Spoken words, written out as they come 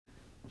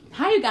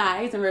Hi, you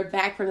guys, and we're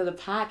back for another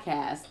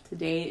podcast.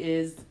 Today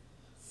is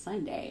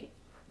Sunday.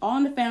 All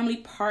in the Family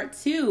Part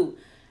 2.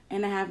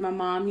 And I have my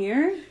mom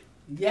here.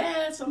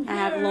 Yes, I'm here. I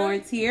have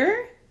Lawrence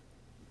here.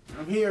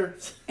 I'm here.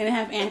 And I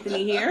have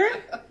Anthony here.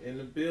 In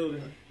the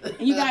building.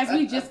 And you guys,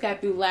 we just got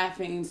through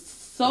laughing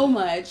so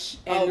much.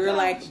 And we're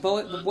like,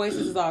 the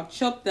voices is all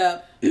choked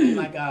up. Oh,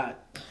 my God.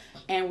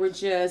 And we're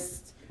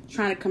just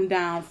trying to come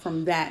down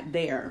from that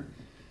there.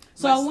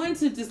 So I wanted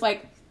to just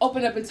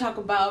open up and talk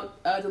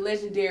about the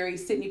legendary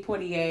Sidney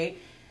Poitier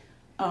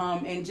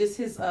and just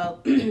his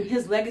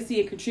his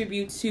legacy and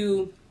contribute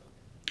to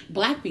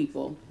Black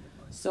people.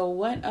 So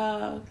what,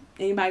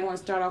 anybody want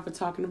to start off with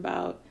talking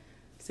about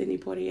Sidney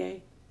Poitier?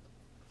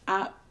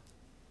 I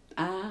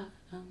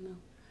don't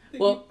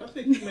know. I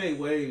think he made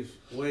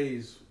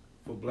waves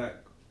for Black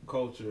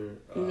culture,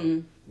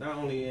 not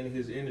only in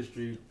his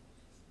industry,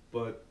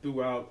 but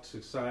throughout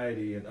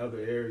society and other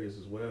areas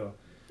as well.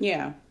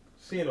 Yeah.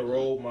 Seeing a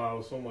role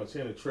model,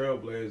 seeing a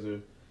trailblazer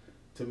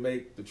to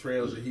make the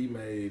trails that he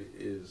made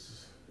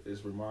is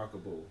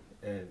remarkable.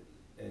 And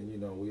you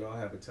know, we all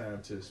have a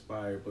time to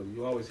aspire, but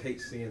you always hate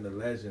seeing the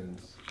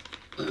legends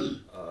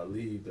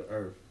leave the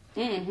earth.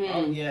 Mm-hmm.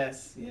 Oh,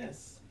 yes.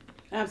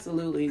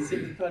 Absolutely.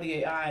 Sidney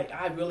Poitier,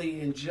 I really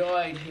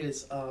enjoyed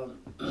his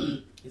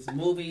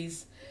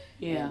movies.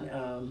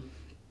 Yeah.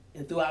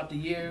 And throughout the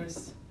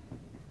years.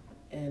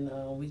 And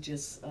we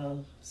just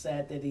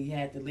sad that he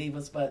had to leave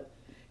us, but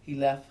he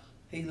left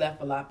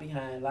a lot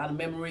behind. A lot of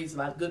memories, a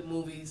lot of good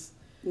movies.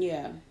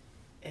 Yeah.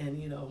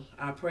 And, you know,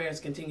 our prayers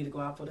continue to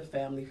go out for the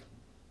family.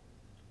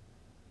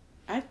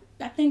 I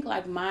think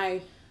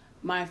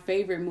my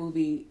favorite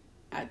movie,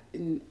 I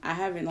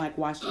haven't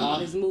watched all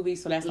his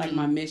movies, so that's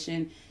my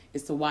mission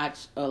is to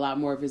watch a lot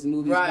more of his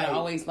movies. Right. But I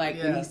always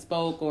when he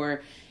spoke,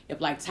 or if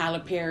Tyler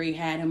Perry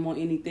had him on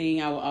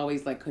anything, I would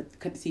always cut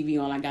the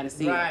TV on. I gotta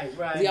see it.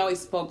 Right. He always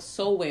spoke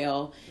so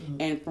well,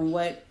 and from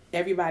what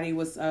everybody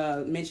was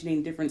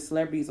mentioning, different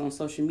celebrities on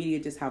social media,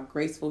 just how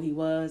graceful he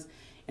was.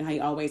 And how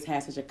he always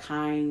had such a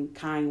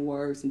kind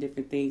words and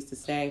different things to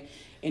say.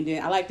 And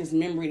then I like this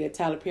memory that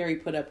Tyler Perry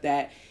put up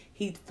that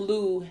he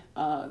flew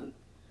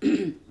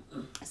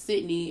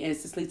Sidney and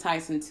Cicely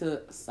Tyson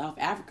to South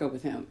Africa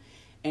with him,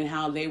 and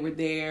how they were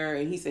there.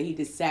 And he said he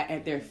just sat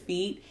at their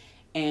feet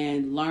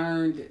and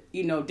learned,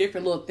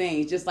 different little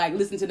things. Just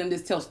listen to them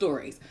just tell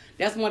stories.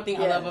 That's one thing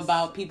I love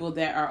about people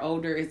that are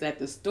older, is that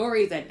the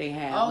stories that they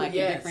have, the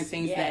different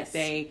things that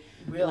they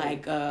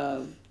really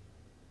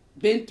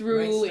been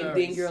through, and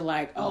then you're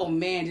like, oh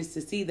man, just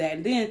to see that.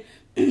 And then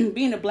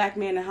being a Black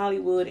man in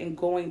Hollywood and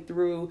going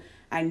through,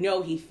 I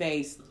know he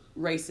faced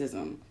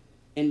racism,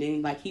 and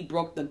then he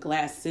broke the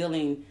glass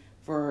ceiling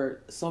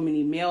for so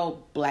many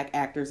male Black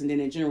actors, and then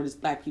in general just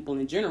Black people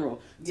in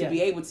general, to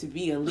be able to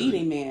be a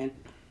leading man.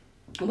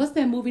 And what's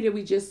that movie that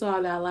we just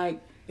saw that I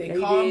like? They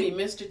called me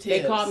Mr. Tibbs.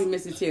 They called me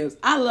Mr. Tibbs.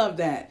 I love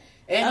that.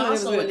 And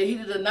also in the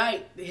heat of the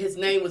night, his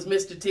name was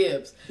Mr.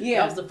 Tibbs.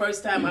 Yeah, that was the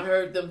first time I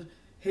heard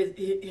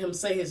him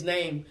say his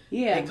name.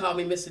 Yeah, they called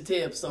me Mr.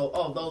 Tibbs.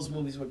 So, those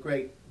movies were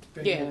great.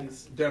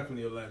 Movies.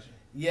 Definitely a legend.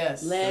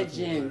 Yes,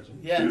 legend.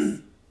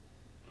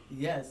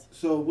 Yes.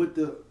 So with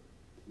the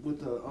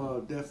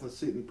death of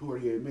Sidney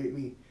Poitier, it made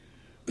me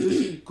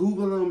just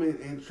Google him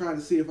and try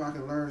to see if I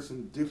can learn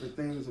some different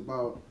things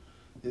about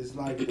his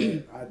life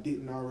that I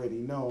didn't already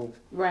know.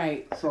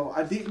 Right. So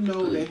I didn't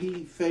know that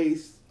he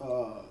faced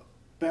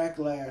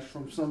backlash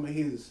from some of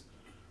his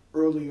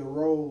earlier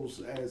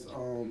roles as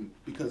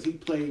because he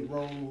played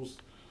roles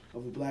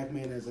of a Black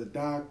man as a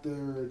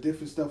doctor,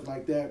 different stuff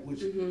like that,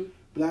 which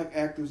Black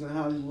actors in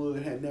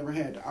Hollywood had never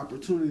had the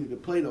opportunity to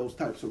play those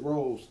types of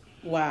roles.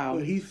 Wow.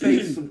 But he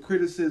faced some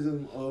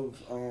criticism of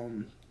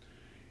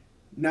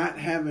not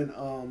having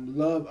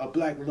a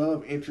Black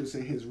love interest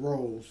in his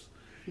roles.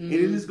 And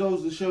it just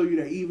goes to show you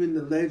that even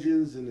the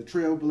legends and the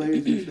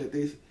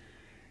trailblazers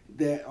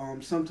that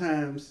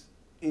sometimes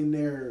in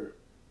their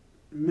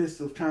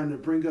midst of trying to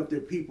bring up their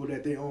people,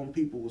 that their own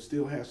people will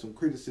still have some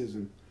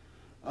criticism.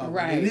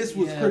 Right. And this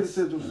was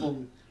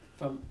criticism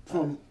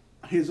from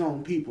his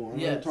own people.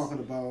 I'm not talking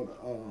about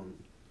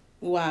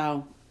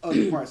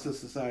other parts of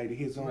society,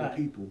 his own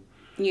people.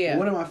 Yeah.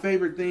 One of my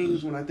favorite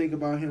things when I think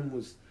about him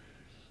was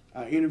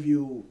an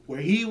interview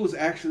where he was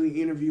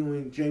actually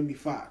interviewing Jamie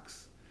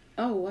Foxx.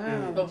 Oh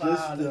wow!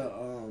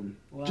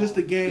 Just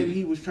the game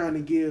he was trying to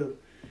give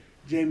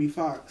Jamie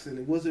Foxx, and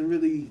it wasn't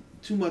really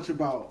too much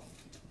about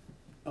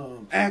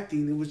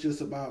acting. It was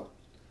just about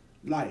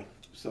life.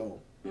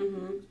 So,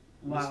 Mr.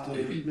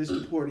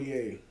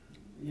 Poitier,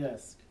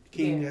 yes,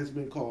 King has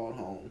been called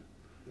home.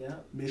 Yeah,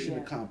 mission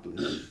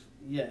accomplished.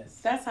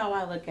 Yes, that's how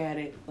I look at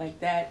it, like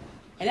that,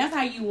 and that's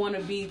how you want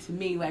to be to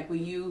me. Like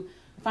when you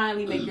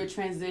finally make your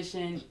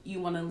transition, you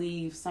want to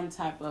leave some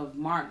type of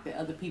mark that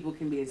other people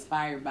can be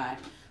inspired by.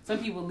 Some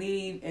people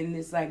leave and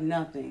it's like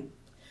nothing.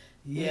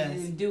 Yes.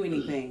 You didn't do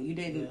anything. You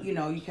didn't,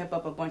 you kept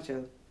up a bunch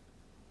of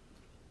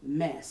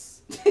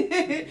mess. You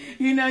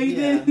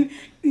didn't,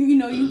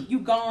 you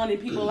gone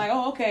and people are like,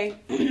 oh, okay.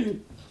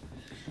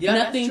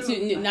 Nothing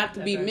to, not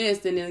to be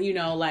missed. And then,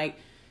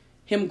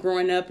 him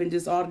growing up and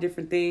just all the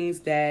different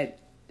things that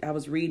I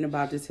was reading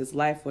about, just his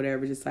life,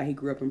 whatever. Just like he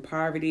grew up in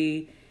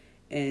poverty,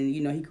 and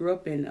he grew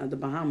up in the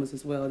Bahamas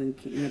as well, and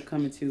ended up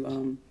coming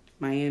to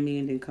Miami,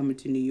 and then coming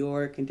to New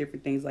York and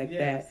different things like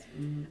that.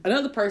 Mm-hmm.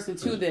 Another person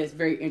too that's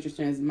very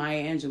interesting is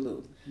Maya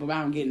Angelou. But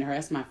I'm getting her.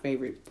 That's my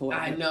favorite poet.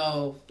 I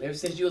know. Ever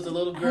since you was a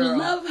little girl, I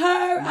love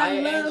her.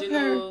 Maya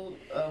Angelou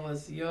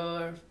was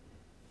your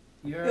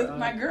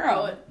my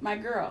girl. Poet. My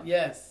girl.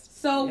 Yes.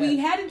 So we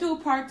had to do a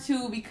part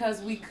 2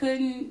 because we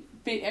couldn't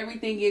fit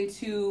everything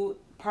into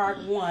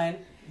part 1.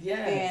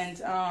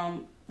 Yes.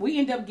 And we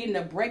ended up getting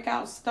a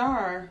breakout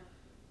star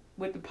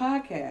with the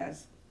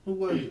podcast. Who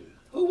was it?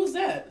 Who was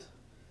that?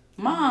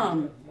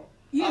 Mom.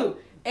 You.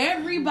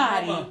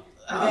 Everybody Mama.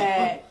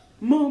 That...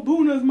 Mom,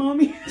 Boona's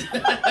mommy.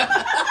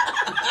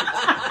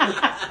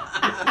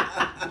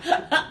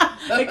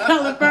 The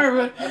color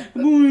fervor.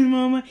 Boona's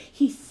mama.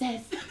 He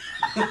says...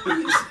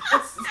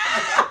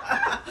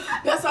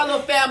 That's our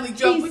little family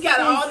joke. We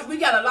got a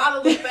lot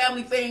of little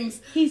family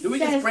things that we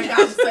just break out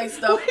and say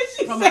stuff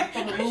from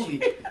a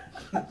movie.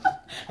 I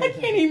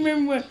can't even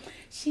remember what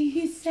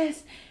he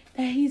says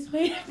that he's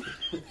waiting.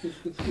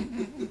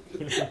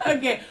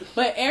 Okay,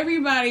 but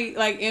everybody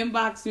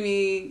inboxed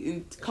me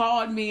and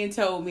called me and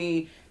told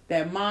me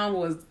that Mom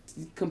was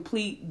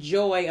complete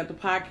joy of the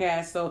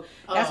podcast. So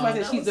that's why I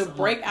said she's a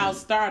breakout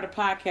star of the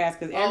podcast,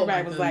 because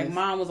everybody was like,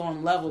 Mom was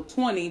on level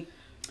 20.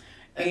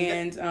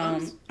 And I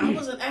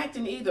wasn't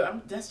acting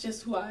either. That's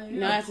just who I am.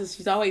 No, that's just,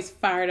 she's always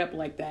fired up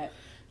like that.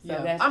 So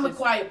yeah, I'm a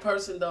quiet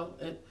person though,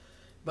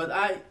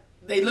 but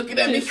they looking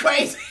at me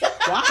crazy.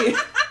 Quiet.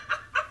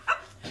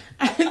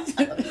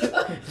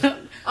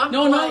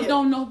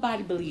 Don't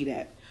nobody believe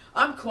that.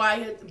 I'm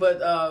quiet,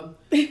 but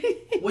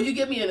when you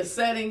get me in a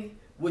setting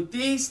with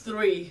these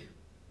 3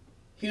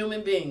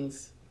 human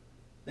beings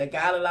that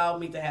God allowed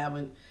me to have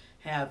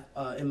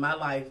in my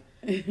life.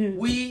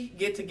 We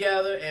get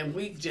together and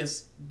we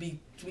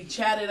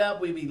chat it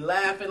up. We be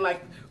laughing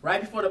like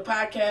right before the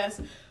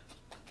podcast.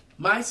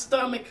 My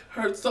stomach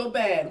hurt so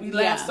bad. We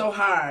laughed so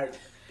hard.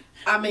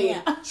 I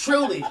mean,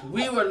 truly,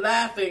 we were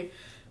laughing.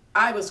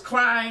 I was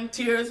crying,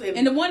 tears.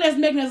 And the one that's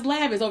making us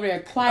laugh is over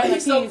there quiet.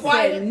 He's so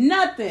quiet. Said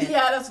nothing. He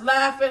had us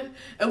laughing.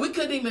 And we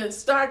couldn't even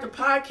start the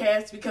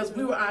podcast because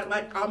we were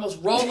almost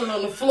rolling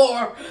on the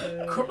floor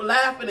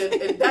laughing.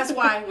 And that's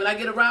why when I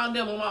get around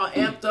them, I'm all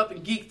amped up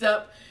and geeked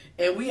up.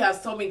 And we have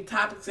so many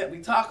topics that we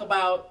talk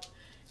about.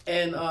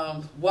 And,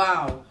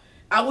 wow.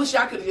 I wish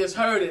I could have just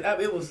heard it. I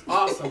mean, it was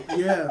awesome.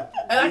 Yeah.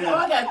 And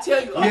I got to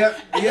tell you.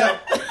 Yeah.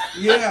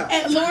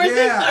 And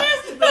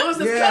Lawrence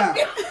is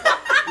coming.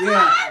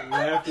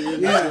 Yeah.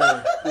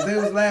 Because they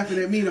was laughing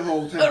at me the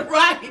whole time.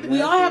 Right.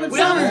 We all have a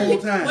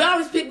turn. We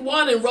always pick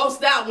one and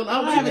roast that one.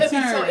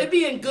 So it'd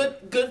be in good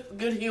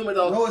humor,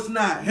 though. No, it's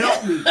not.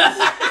 Help me.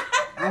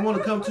 I want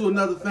to come to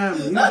another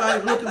family.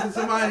 Anybody looking for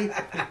somebody?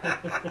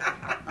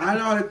 I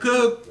know how to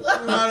cook.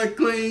 I know how to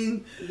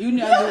clean.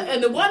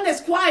 And the one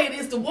that's quiet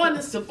is the one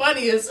that's the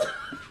funniest.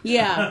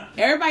 Yeah.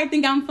 Everybody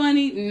think I'm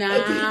funny. Nah.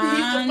 He's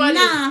the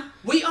funniest.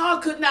 We all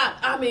could not.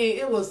 I mean,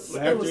 it was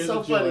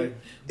so funny.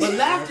 But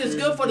laughter is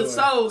good for the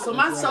soul. So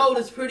my soul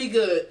is pretty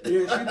good. Yeah,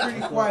 she's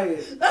pretty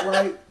quiet,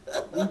 right?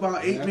 We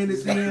about 8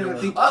 minutes in. I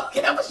think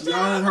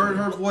y'all heard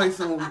her voice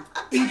on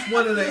each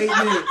one of the 8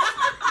 minutes.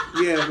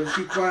 Yeah, but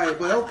she's quiet.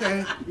 But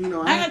okay,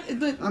 I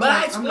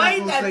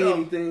explained that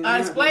though.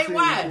 I explained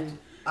why.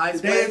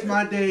 Today is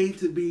my day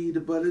to be the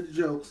butt of the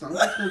joke, so I'm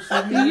just gonna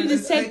sit here. You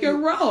just take your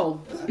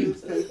role.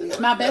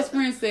 My best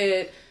friend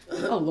said,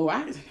 "Oh Lord,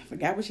 I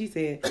forgot what she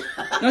said."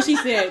 No,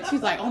 she's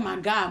like, "Oh my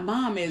God,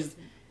 Mom is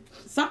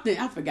something."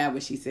 I forgot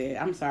what she said.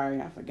 I'm sorry,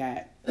 I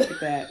forgot. Look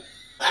at that.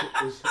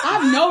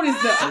 I've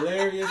noticed the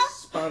hilarious,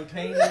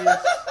 spontaneous.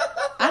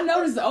 I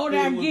noticed the older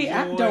I get,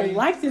 I don't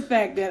like the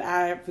fact that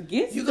I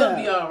forget You're gonna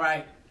be all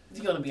right.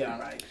 You're gonna be all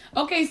right.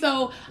 Okay,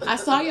 so I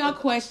saw y'all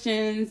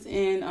questions,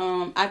 and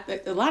a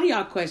lot of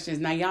y'all questions.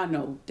 Now y'all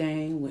know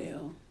dang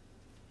well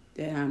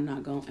that I'm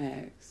not gonna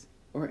ask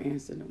or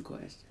answer them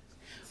questions.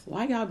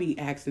 Why y'all be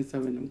asking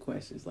some of them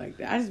questions like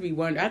that? I just be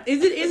wondering.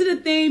 Is it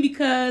a thing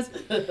because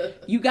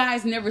you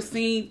guys never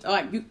seen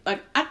I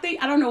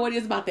don't know what it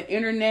is about the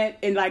internet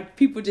and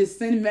people just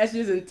send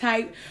messages and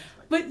type,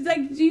 but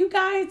do you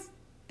guys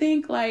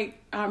think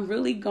I'm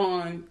really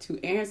going to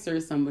answer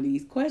some of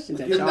these questions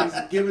that y'all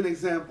give an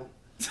example?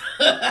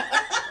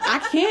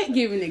 I can't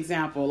give an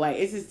example.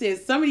 It's just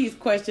says some of these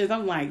questions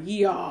I'm like,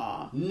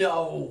 y'all.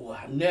 No,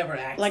 I never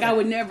asked. I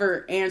would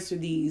never answer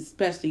these,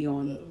 especially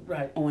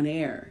on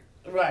air.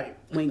 Right.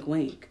 Wink,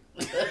 wink.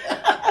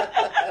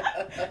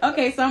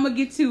 Okay, so I'm going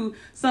to get to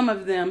some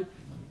of them.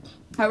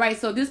 All right,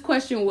 so this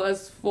question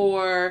was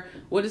for,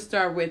 what to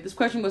start with. This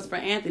question was for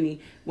Anthony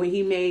when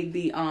he made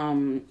the,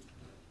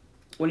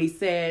 when he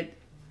said,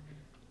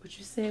 what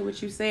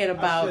you said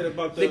about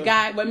the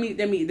guy,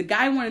 the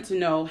guy wanted to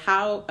know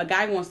a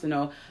guy wants to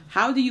know,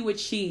 how do you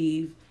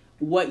achieve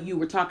what you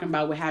were talking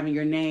about with having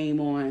your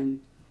name on,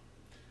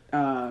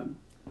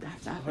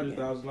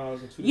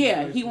 $100,000 in 2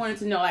 Yeah, he wanted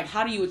to know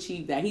how do you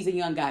achieve that? He's a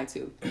young guy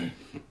too.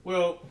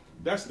 Well,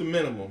 that's the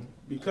minimum,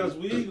 because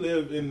we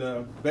live in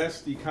the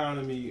best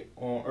economy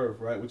on earth,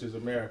 right? Which is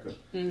America.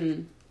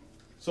 Mm-hmm.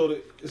 So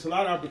it's a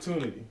lot of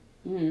opportunity.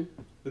 Mm-hmm.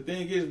 The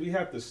thing is, we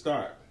have to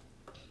start.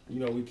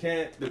 We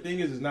can't. The thing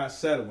is not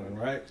settling,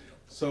 right?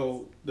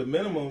 So the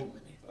minimum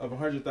of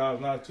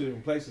 $100,000 to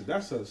different places,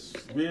 that's a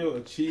real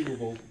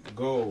achievable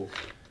goal.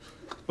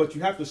 But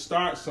you have to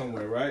start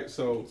somewhere, right?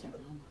 So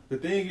the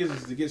thing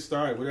is to get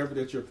started.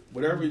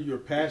 Whatever you're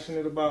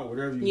passionate about,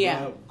 whatever you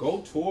love,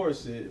 go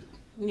towards it,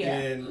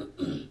 and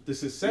the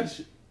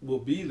success will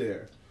be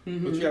there.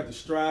 Mm-hmm. But you have to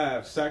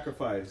strive,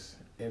 sacrifice,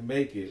 and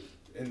make it.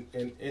 And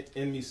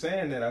in me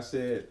saying that, I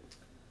said,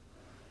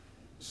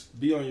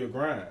 be on your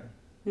grind.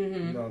 Mm-hmm.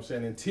 You know what I'm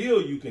saying?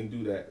 Until you can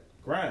do that,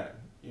 grind.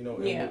 In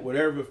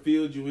whatever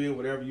field you're in,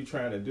 whatever you're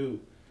trying to do,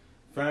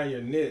 find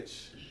your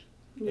niche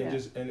and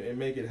just and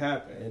make it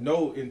happen. And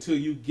know until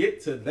you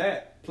get to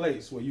that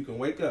place where you can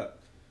wake up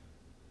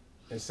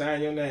and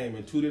sign your name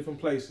in 2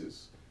 different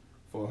places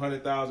for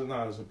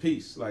 $100,000 a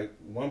piece. Like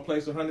one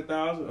place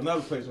 $100,000,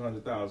 another place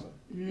 $100,000.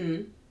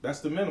 Mm-hmm. That's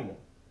the minimum.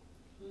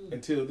 Mm-hmm.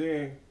 Until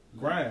then,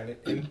 grind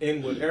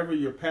in whatever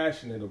you're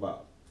passionate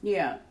about.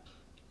 Yeah.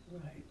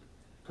 Right.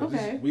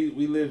 Okay.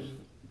 We live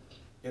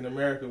in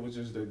America, which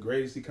is the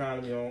greatest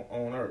economy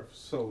on earth,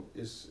 so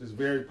it's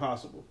very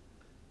possible.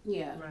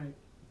 Yeah. Right.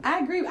 I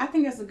agree. I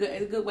think that's a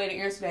good way to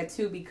answer that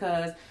too,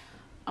 because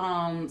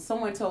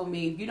someone told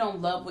me if you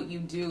don't love what you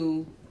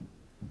do,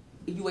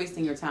 you're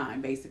wasting your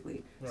time,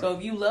 basically. Right. So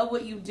if you love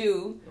what you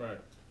do, right,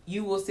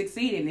 you will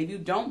succeed. And if you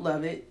don't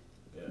love it,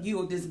 you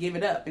will just give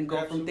it up and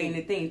go from thing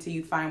to thing till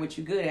you find what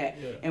you're good at.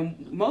 Yeah.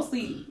 And most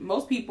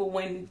people,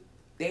 when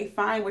they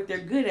find what they're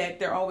good at,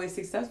 they're always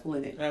successful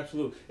in it.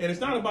 Absolutely. And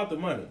it's not about the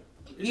money.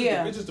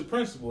 It's just the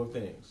principle of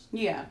things.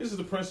 Yeah. This is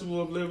the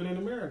principle of living in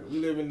America. We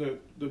live in the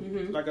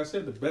mm-hmm. like I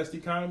said, the best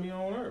economy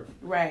on earth.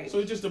 Right. So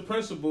it's just the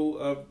principle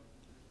of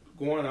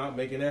going out,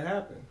 making that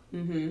happen.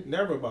 Mm-hmm.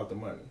 Never about the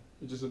money.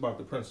 It's just about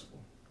the principle.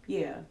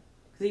 Yeah.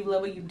 Because you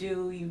love what you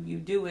do, you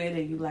do it,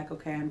 and you're like,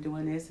 okay, I'm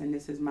doing this, and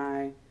this is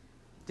my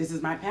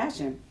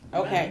passion.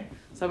 Okay. Right.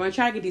 So I'm going to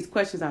try to get these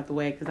questions out the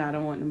way, because I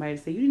don't want nobody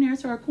to say, you didn't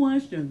answer our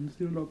questions.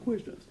 You know,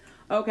 questions.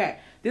 Okay.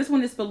 This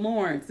one is for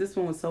Lawrence. This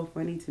one was so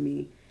funny to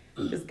me.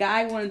 This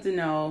guy wanted to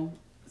know,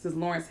 since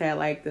Lawrence had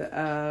like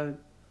the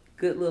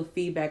good little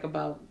feedback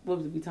about, what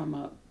was we talking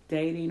about,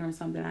 dating or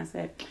something, I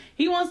said.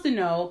 He wants to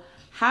know,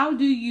 how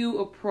do you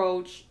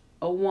approach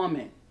a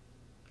woman?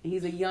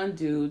 He's a young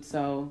dude,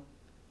 so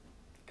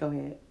go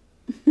ahead.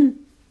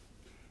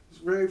 It's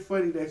very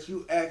funny that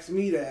you asked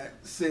me that,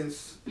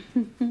 since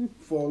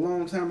for a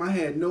long time I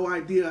had no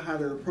idea how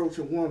to approach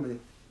a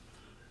woman.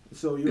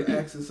 So you're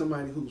asking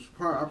somebody who's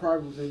I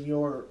probably was in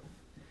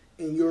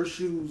your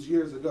shoes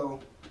years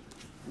ago.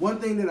 One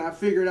thing that I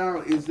figured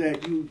out is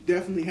that you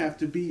definitely have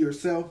to be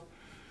yourself,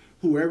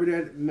 whoever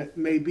that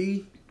may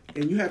be,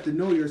 and you have to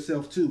know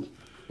yourself too.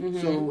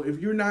 Mm-hmm. So if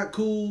you're not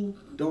cool,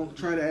 don't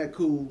try to act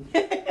cool.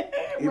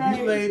 If right.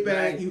 you laid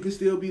back, you can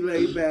still be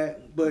laid back,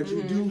 but mm-hmm.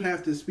 you do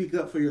have to speak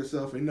up for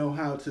yourself and know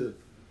how to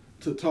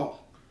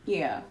talk.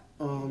 Yeah.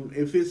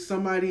 If it's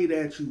somebody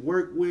that you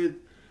work with,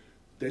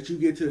 that you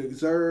get to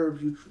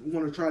observe, you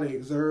want to try to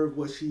observe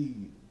what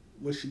she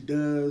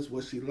does,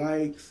 what she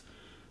likes.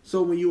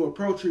 So when you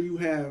approach her, you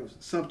have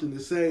something to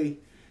say,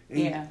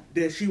 and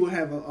that she will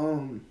have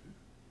a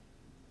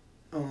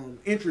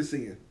interest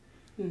in.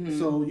 Mm-hmm.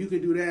 So you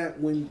can do that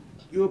when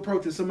you're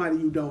approaching somebody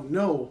you don't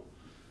know.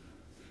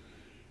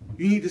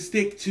 You need to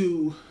stick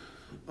to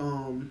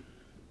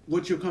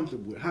what you're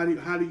comfortable with. How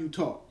do you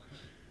talk?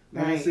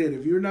 Like I said,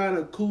 if you're not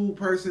a cool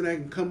person that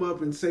can come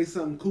up and say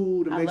something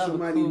cool to make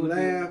somebody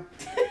laugh,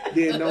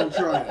 then don't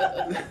try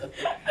it.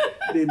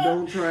 Then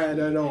don't try it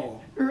at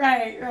all.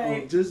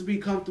 Right. Just be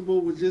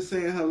comfortable with just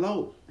saying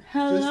hello.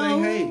 Just say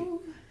hey.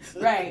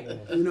 Right.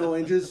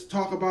 And just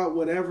talk about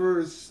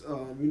whatever's,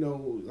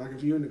 like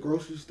if you're in the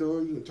grocery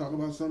store, you can talk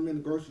about something in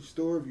the grocery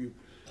store. If you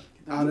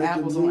out at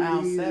the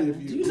movies,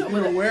 if you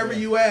know wherever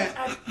you at.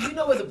 Do you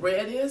know where the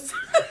bread is?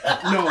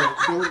 No,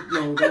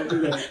 don't do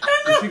that.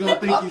 She gonna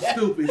think you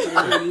stupid. She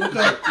gonna look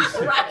up.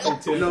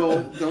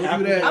 No, don't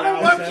do that. I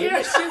don't work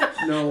here.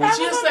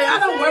 She'll say, I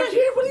don't work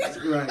here.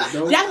 Right.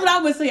 That's what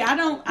I would say. I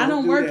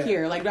don't work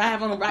here. Like, do I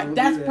have on the right?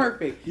 That's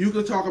perfect. You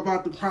can talk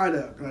about the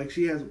product. Like,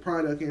 she has a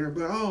product in her,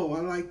 but I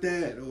like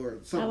that, or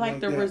something. I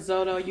like the that.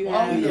 Risotto you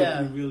have. Oh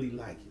yeah, you really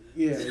like it.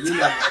 Yeah, you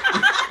like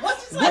it.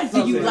 What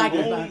do you like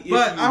about it?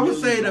 But I would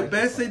say the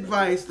best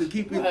advice to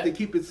keep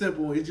it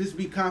simple is just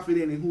be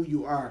confident in who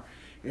you are.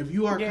 If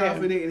you are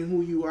confident in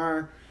who you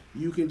are,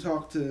 you can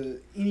talk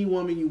to any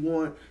woman you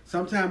want.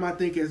 Sometimes I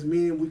think as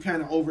men we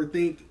kind of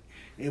overthink,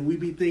 and we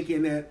be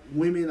thinking that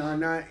women are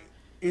not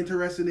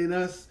interested in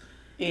us.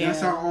 Yeah.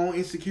 That's our own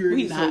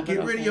insecurities. So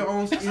get rid of your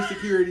own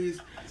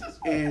insecurities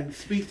and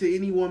speak to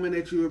any woman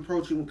that you're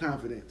approaching with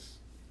confidence.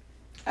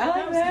 I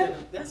like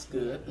that. That's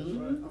good.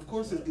 Mm-hmm. Of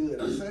course it's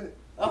good. I said it.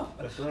 Oh,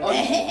 that's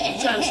right.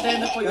 You trying to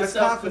stand up for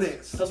yourself.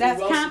 Confidence.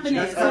 That's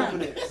confidence. That's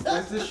confidence.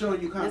 That's just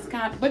showing you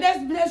confidence. But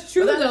that's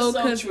true though.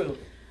 That is so true.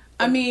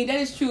 I mean, that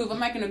is true. If I'm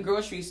like in a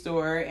grocery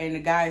store and the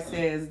guy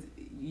says,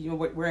 you know,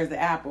 where's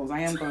the apples? I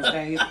am gonna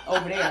say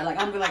over there. Like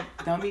I'm gonna be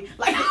like, dummy.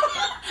 Like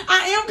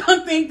I am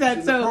gonna think that.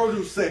 In So the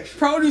produce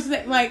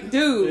section. like,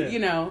 dude, Yeah. you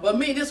know. But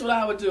me, this is what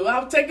I would do. I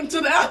would take him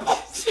to the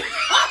apples.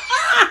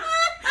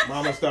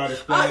 Mama started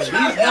playing these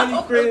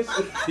Honey Crisp,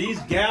 these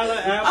Gala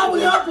I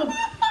would apples. help him.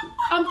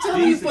 I'm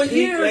telling you, These for the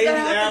pink years lady that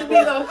happened to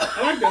apples. me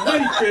though. I like the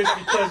Honey Crisp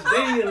because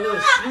they a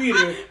little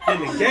sweeter than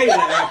the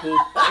Gala apples.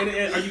 And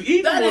are you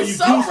eating That them or is you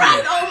so juicing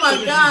right. them? Oh my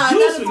So God, if that you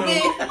is juicing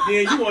me. them,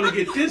 then you want to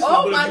get this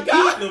Oh one. my But if you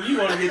God. eating them, you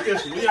want to get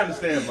this one. We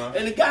understand, Mom.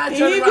 And the guy And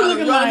turned you be around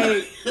looking and run.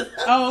 like,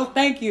 oh,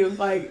 thank you.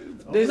 Like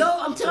this. No,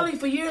 I'm telling you,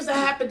 for years that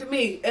happened to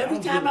me. Every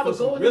I'm time I would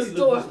looking go for in the some-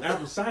 store, really looking for some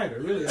apple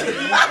cider, really.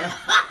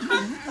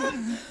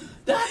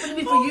 that happened to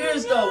me for Oh my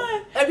years God.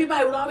 though.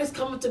 Everybody would always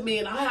come to me,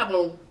 and I have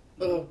on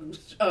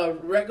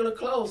regular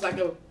clothes, like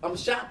I'm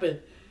shopping.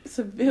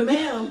 Civilian.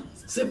 Ma'am,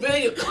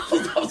 civilian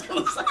clothes. I was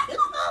gonna say.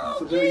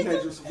 So then you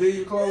had your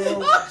civilian clothes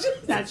on.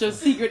 Not your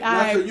secret Not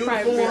eye, your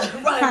private,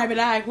 uniform. Right. private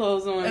eye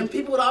clothes on. And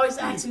people would always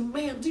ask me,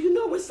 "Ma'am, do you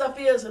know what stuff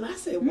is?" And I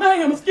said, "What?"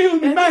 Ma'am, excuse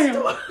me, And ma'am.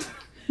 the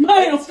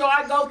Ma'am. store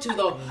I go to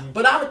though,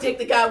 but I would take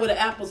the guy with the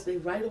apples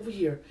thing right over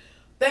here.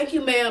 Thank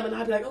you, ma'am, and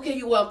I'd be like, "Okay,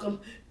 you're welcome."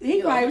 He You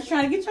know, probably was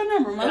trying to get your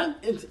number, man.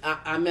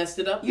 I messed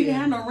it up. You didn't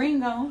then. have no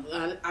ring on.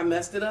 I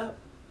messed it up.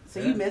 So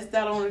you missed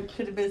out on it.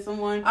 Could have been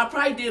someone. I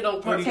probably did on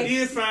But purpose. he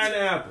did find the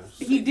apples.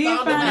 He did found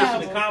find an out.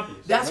 apple.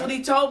 Accomplished. That's what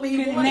he told me he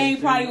His wanted.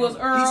 name probably was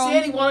Earl. He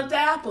said he wanted the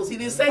apples. He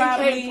didn't say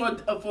Probably- he came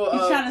for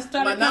He's trying to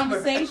start my a number.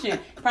 conversation.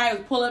 Probably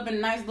would pull up in a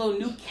nice little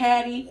new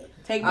caddy,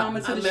 take mama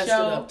I to the messed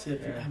show. it up,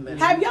 Tiffany. I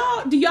messed Have it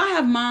up. do y'all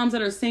have moms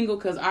that are single?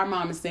 Because our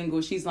mom is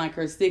single. She's like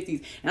her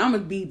 60s. And I'm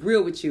going to be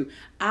real with you.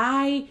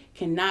 I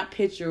cannot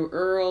picture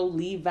Earl,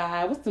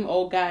 Levi, what's some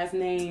old guys'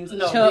 names?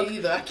 No, Chuck me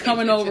either. I can't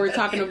coming picture over that.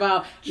 talking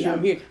about, yeah,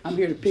 I'm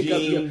here to pick up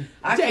your... Gene.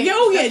 I can't- Yo,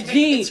 I yeah, can't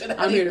Gene. picture that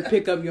I'm here to either.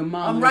 pick up your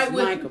mom. I'm right Miss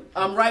with Michael.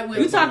 I'm right with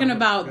You talking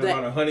about Got about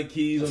that? 100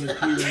 keys on his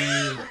key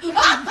ring.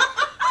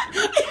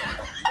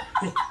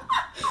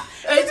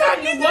 Every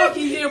time you walk,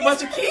 you hear a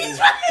bunch of keys.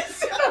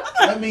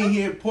 That means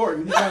he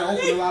important. He gotta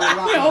open a lot of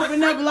You locks.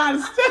 open up a lot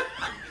of stuff.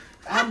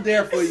 I'm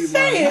there for you,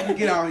 Say man. You it. can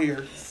get out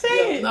here.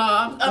 Say it. No,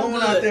 I'm Going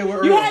good. out there with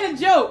Earl. You had a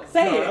joke.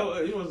 Say it. No,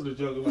 it wasn't a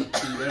joke about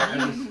keys. I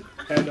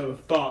just had another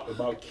thought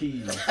about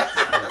keys.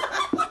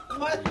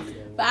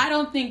 But I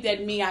don't think that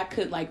I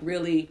could like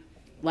really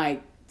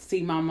like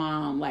see my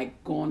mom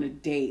like go on a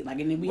date. Like,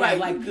 and then we Right, have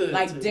like you could,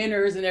 like too.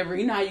 dinners and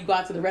everything. You know how you go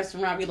out to the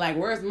restaurant, be like,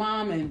 "Where's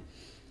mom and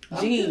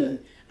I'm Gene?"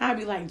 good. I'd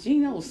be like,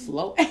 "Gene, that was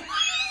slow."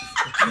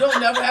 You don't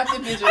never have to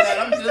mention that.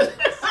 I'm good.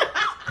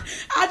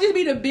 I'd just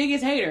be the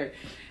biggest hater.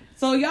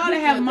 So y'all that You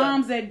have good,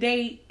 moms that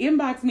date,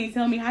 inbox me,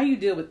 tell me how you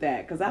deal with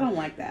that, because I don't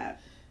like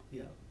that.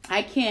 Yeah.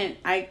 I can't.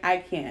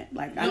 I can't.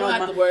 Like, I You know. don't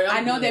have to worry, I'm I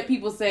know good. that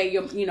people say,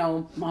 you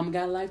know, mom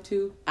got a life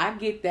too. I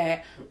get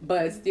that,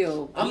 but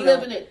still, I'm we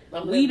living don't- it.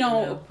 I'm we living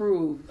don't it now.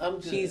 approve. I'm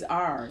good. She's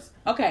ours.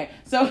 Okay,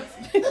 so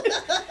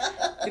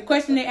the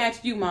question they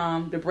asked you,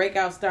 Mom, the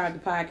breakout star of the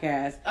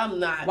podcast. I'm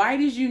not. Why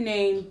did you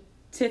name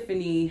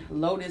Tiffany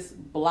Lotus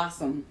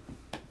Blossom?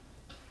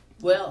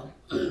 Well,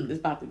 It's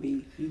about to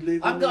be. You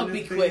living I'm gonna in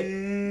be a quick.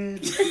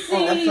 bed.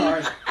 Oh, I'm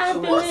sorry. I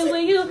So feel what? it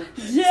when you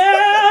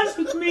dance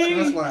with me.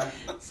 That's why.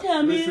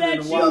 Tell me Listening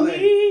that to you Wale.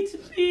 need to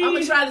be. I'm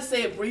gonna try to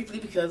say it briefly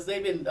because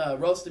they've been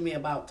roasting me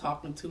about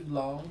talking too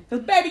long. Cause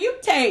baby, you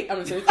take.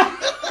 I'm just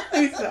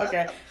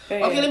okay.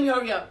 Okay, let me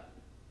hurry up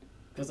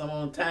because I'm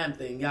on a time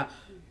thing, y'all.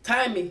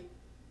 Time me,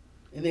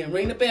 and then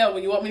ring the bell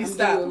when you want me to I'm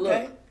stop. giving you a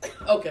Okay.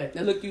 Okay.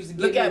 Now look, you used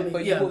to Look give at me, me.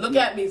 but Yeah, you look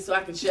at me so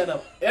I can shut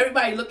up.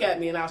 Everybody look at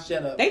me and I'll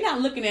shut up. They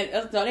not looking at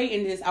us though. They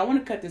in this. I want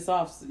to cut this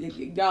off,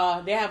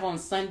 y'all. They have on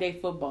Sunday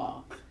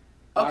football.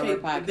 Okay, Our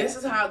podcast.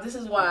 this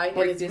is why, and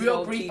Break it's this real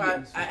whole brief. TV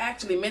I show.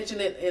 actually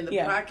mentioned it in the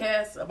Yeah.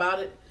 podcast about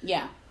it,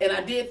 Yeah. and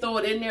I did throw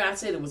it in there. I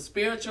said it was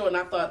spiritual, and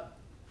I thought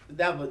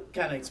that would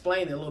kind of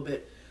explain it a little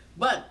bit.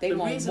 But They the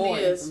want reason more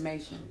is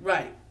information.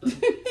 right.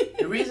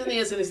 The reason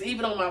is, and it's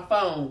even on my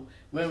phone.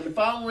 When the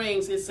phone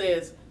rings, it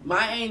says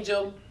 "My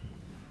Angel,"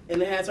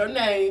 and it has her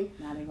name.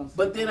 Now they gonna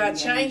But then I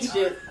changed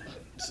it.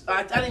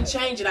 I didn't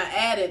change it. I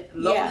added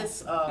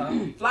lotus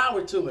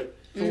flower to it.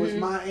 So it's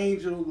my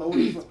angel,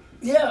 Lotus.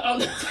 Yeah.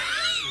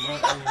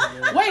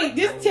 Wait,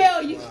 just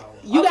tell you.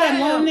 You got a Okay.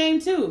 long name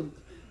too,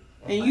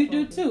 and you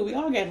do too. We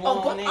all got Oh,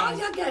 long but names. all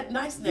y'all got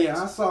nice names.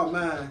 Yeah, I saw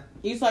mine.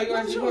 You saw yours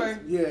What's before. yours?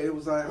 Yeah, it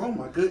was like, oh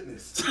my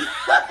goodness.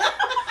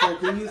 So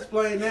can you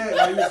explain that?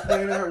 Are you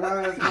explaining her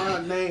why is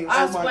my name?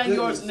 I'll oh my explain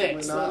yours goodness,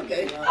 next, when I-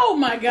 okay? Oh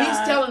my God! He's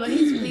telling her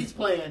he's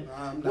playing.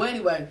 I'm not. Well,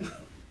 anyway,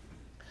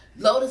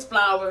 lotus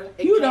flower.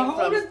 It You the came from-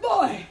 oldest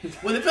boy.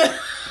 When it,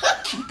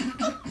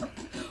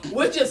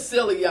 we're just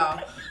silly,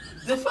 y'all.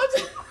 The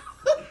first-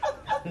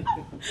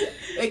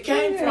 it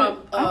came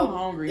from. I'm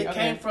hungry. It Okay.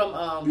 came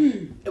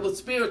from. It was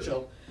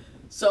spiritual.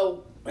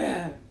 So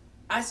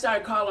I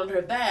started calling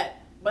her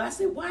that, but I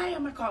said, why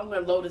am I calling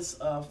her lotus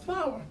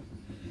flower?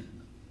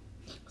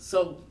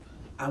 So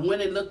I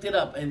went and looked it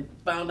up and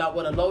found out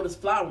what a lotus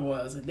flower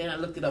was, and then I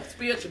looked it up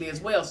spiritually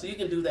as well. So you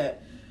can do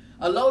that.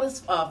 A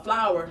lotus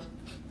flower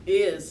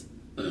is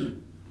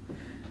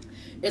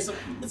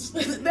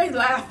they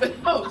laughing.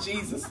 Oh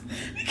Jesus!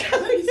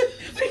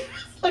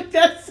 Like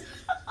that's.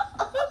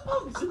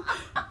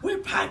 We're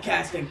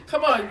podcasting.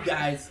 Come on, you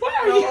guys. Why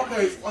are you?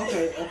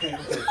 Okay.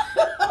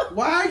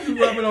 Why are you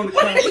rubbing on the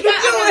carpet?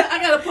 I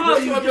got to What pause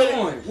are you for a minute.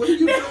 doing? What are you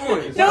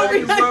doing? No, Why are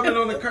you because- rubbing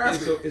on the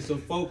carpet? It's a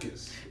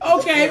focus.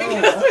 Okay,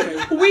 because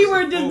okay. we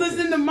were just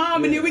listening to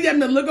Mom, and then we had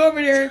to look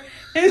over there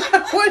and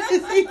what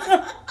is he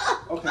doing?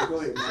 Okay, go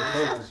ahead.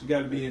 Focus. You got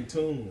to be in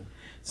tune.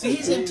 See,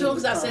 he's in tune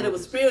because I said it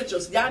was spiritual.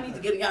 So y'all need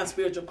to get in y'all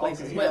spiritual place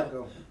Okay, as here I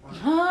well.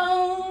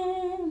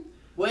 go.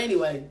 Well,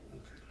 anyway,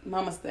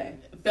 Mama stay.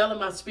 it fell in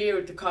my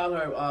spirit to call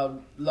her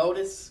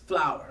Lotus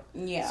Flower.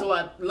 Yeah. So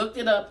I looked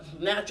it up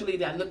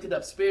naturally. I looked it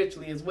up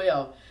spiritually as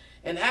well.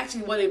 And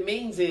actually, what it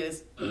means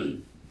is,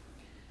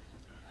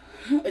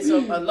 it's a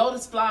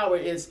lotus flower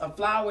is a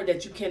flower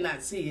that you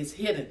cannot see. It's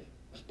hidden.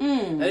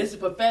 And it's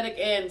prophetic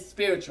and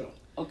spiritual.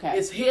 Okay.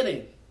 It's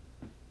hidden.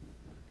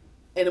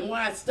 And the more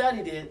I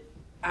studied it,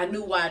 I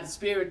knew why the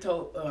spirit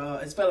told,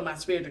 it fell in my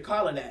spirit to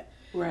call it that.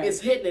 Right. It's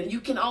hidden, and you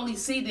can only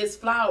see this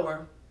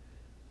flower.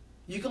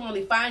 You can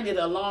only find it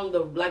along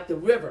the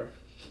river,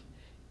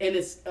 and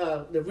it's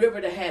the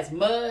river that has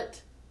mud.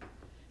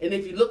 And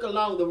if you look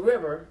along the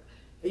river,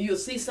 and you'll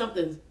see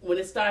something when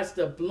it starts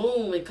to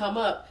bloom and come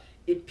up,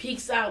 it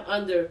peeks out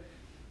under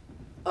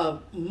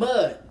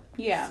mud.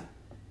 Yeah.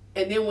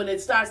 And then when it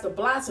starts to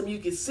blossom, you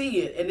can see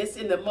it, and it's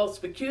in the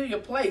most peculiar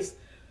place.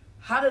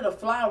 How did a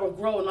flower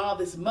grow in all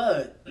this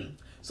mud?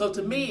 So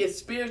to me, it's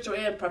spiritual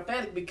and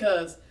prophetic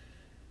because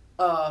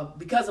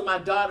of my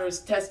daughter's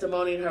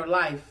testimony in her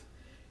life.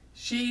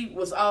 She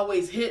was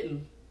always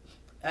hidden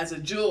as a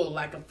jewel,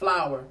 like a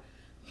flower.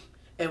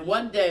 And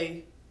one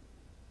day,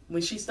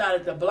 when she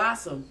started to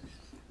blossom,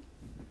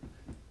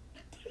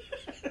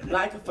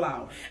 like a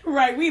flower.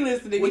 Right, we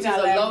listened to Which is a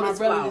My lotus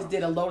brother flower. just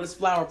did a lotus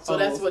flower pose. So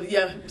that's what,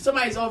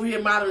 somebody's over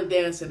here modern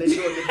dancing.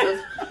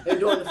 They're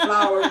doing the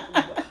flower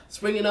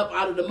springing up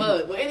out of the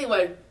mud. Well,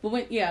 anyway, But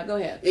go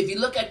ahead. if you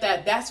look at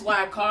that, that's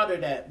why I called her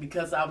that,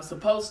 because I was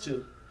supposed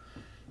to.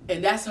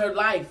 And that's her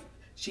life.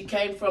 She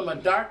came from a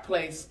dark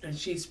place, and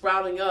she's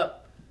sprouting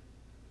up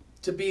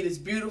to be this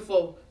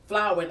beautiful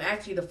flower. And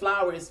actually, the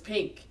flower is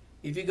pink.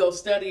 If you go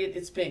study it,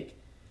 it's pink.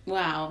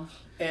 Wow.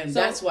 And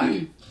So- that's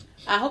why.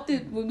 I hope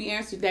that we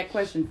answered that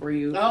question for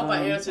you. I hope I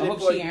answered I it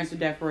hope for she you. answered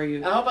that for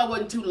you. I hope I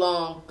wasn't too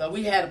long, because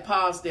we had a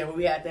pause there where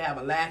we had to have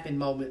a laughing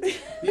moment.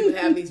 We've been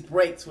having these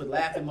breaks with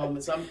laughing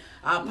moments. So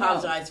I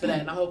apologize for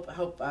that, and I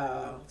hope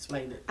I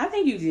explained it. I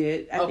think you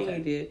did. I think Okay.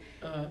 you did.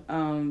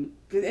 Uh-huh.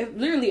 Cause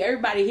literally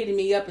everybody hitting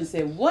me up and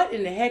said, "What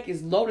in the heck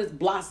is Lotus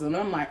Blossom?" And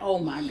I'm like, "Oh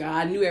my god!"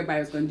 I knew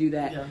everybody was going to do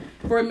that. Yeah.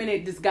 For a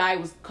minute, this guy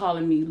was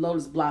calling me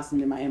Lotus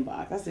Blossom in my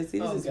inbox. I said, "See,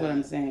 this Oh, is God. what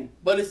I'm saying."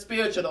 But it's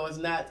spiritual, though. It's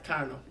not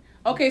carnal.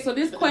 Okay, so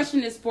this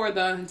question is for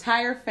the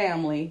entire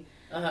family.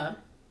 Uh-huh.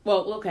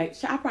 Well, okay,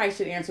 I probably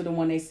should answer the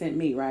one they sent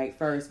me, right?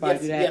 First, before I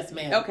do that. Yes,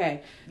 ma'am.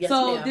 Okay, Yes,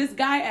 so ma'am. this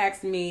guy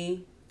asked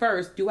me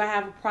first, do I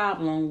have a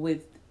problem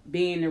with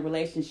being in a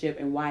relationship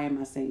and why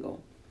am I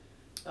single?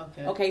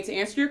 Okay. Okay, to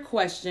answer your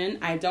question,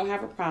 I don't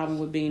have a problem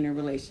with being in a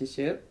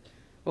relationship.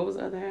 What was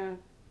the other half?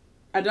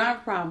 I don't have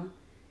a problem.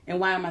 And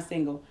why am I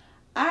single?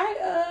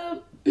 I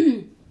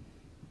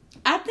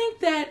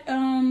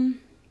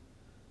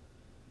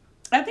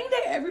think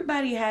that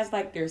everybody has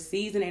like their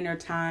season and their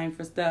time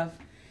for stuff.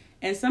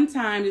 And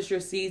sometimes it's your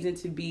season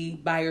to be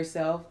by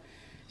yourself.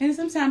 And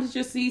sometimes it's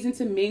your season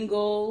to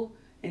mingle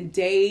and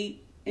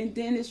date. And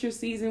then it's your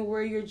season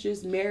where you're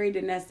just married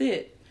and that's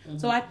it. Mm-hmm.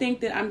 So I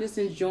think that I'm just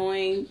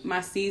enjoying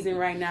my season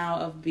right now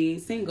of being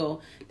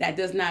single. That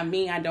does not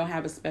mean I don't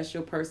have a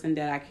special person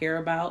that I care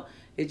about.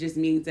 It just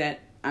means that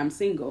I'm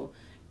single.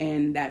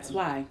 And that's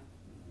why.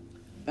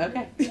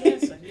 Okay.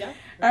 Yes, yeah.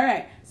 All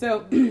right.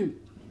 So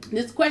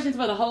this question's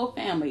for the whole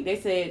family. They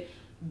said,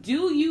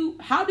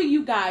 how do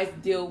you guys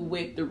deal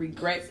with the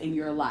regrets in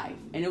your life?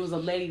 And it was a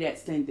lady that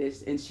sent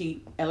this, and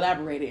she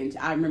elaborated, and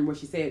I remember what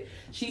she said.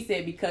 She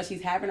said because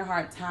she's having a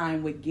hard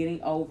time with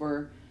getting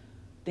over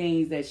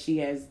things that she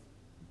has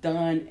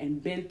done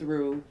and been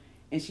through,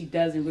 and she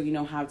doesn't really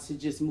know how to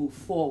just move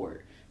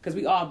forward. Because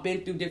we all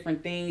been through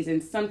different things,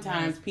 and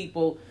sometimes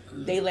people,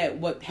 they let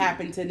what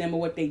happened to them or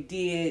what they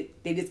did,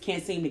 they just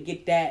can't seem to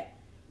get that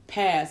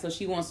past. So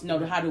she wants to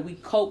know, how do we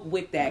cope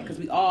with that? Because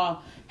we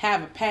all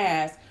have a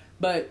past.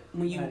 But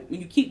when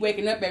you keep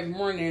waking up every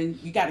morning,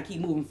 you got to keep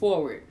moving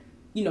forward.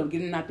 You know,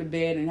 getting out the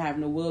bed and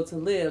having the will to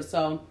live.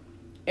 So,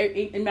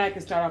 anybody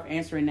can start off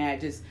answering that.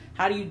 Just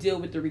how do you deal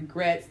with the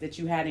regrets that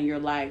you had in your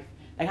life?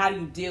 Like, how do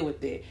you deal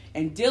with it?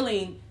 And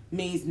dealing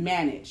means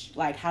manage.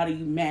 Like, how do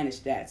you manage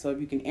that? So, if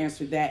you can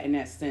answer that in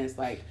that sense,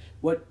 like,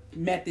 what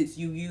methods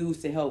you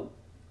use to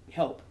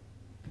help.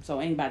 So,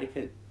 anybody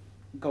could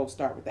go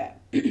start with that.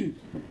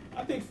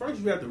 I think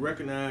first you have to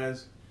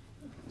recognize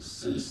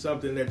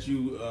something that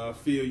you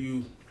feel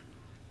you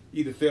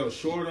either fell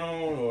short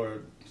on, or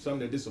something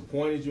that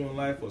disappointed you in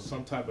life, or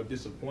some type of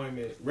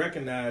disappointment.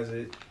 Recognize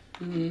it,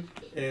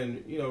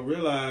 and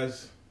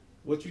realize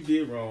what you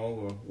did wrong,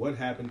 or what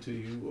happened to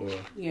you, or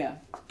Yeah.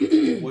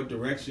 what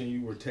direction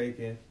you were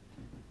taking,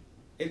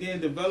 And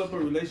then develop a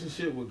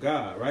relationship with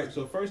God, right?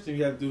 So first thing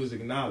you have to do is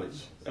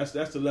acknowledge. That's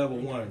the level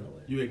one.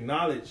 You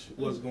acknowledge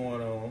what's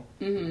going on.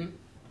 Mm-hmm.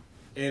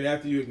 And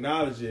after you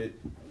acknowledge it,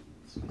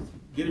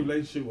 get a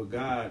relationship with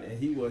God,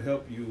 and He will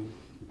help you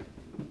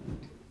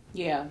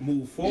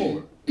move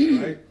forward,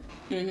 right?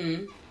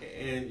 Mm-hmm.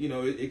 And, you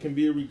know, it can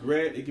be a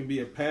regret. It can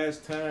be a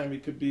pastime.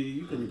 It could be,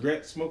 you can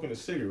regret smoking a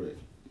cigarette.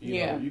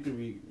 You know, you can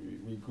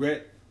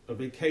regret a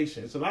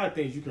vacation. It's a lot of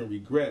things you can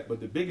regret, but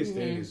the biggest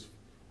thing is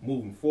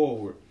moving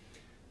forward.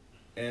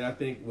 And I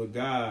think with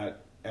God,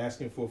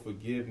 asking for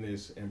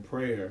forgiveness and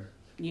prayer,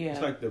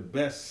 it's like the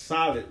best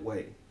solid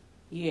way.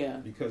 Yeah.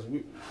 Because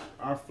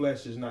our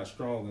flesh is not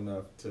strong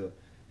enough to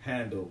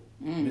handle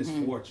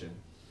misfortune.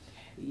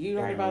 You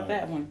right about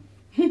that one.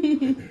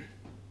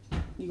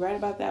 You right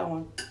about that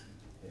one.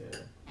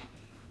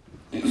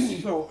 Yeah.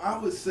 So I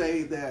would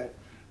say that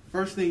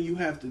first thing you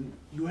have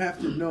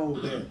to know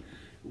that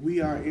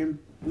we are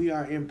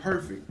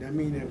imperfect. That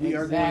means that we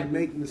are going to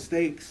make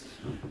mistakes.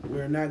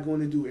 We're not going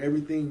to do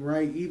everything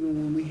right. Even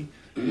when we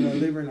are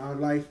living our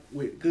life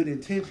with good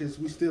intentions,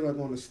 we still are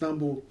going to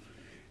stumble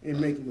and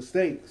make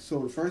mistakes. So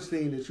the first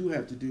thing that you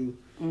have to do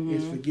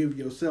is forgive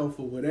yourself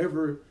for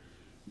whatever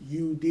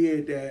you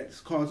did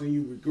that's causing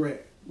you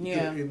regret.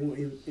 Yeah.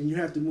 And you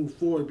have to move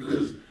forward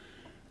because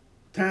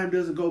time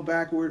doesn't go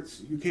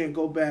backwards. You can't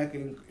go back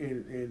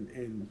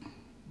and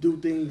do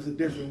things a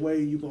different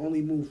way. You can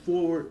only move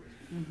forward.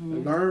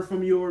 Learn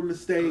from your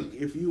mistake.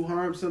 If you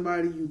harm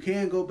somebody, you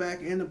can go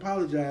back and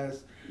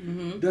apologize.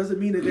 Doesn't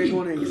mean that they're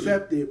going to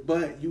accept it,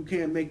 but you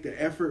can make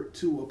the effort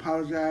to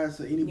apologize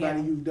to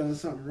anybody you've done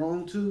something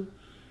wrong to.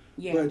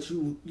 But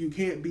you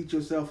can't beat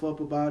yourself up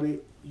about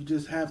it. You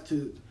just have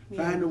to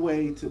find a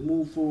way to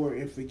move forward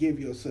and forgive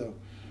yourself.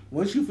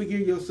 Once you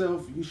forgive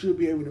yourself, you should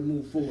be able to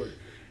move forward.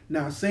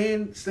 Now,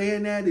 saying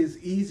that is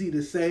easy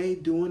to say.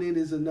 Doing it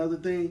is another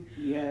thing.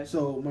 Yeah.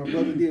 So my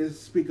brother did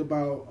speak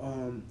about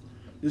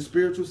the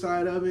spiritual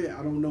side of it.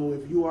 I don't know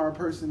if you are a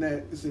person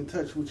that is in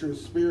touch with your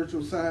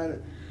spiritual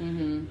side.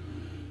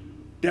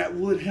 That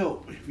would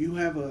help. If you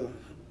have a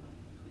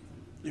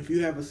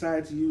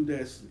side to you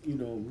that's, you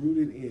know,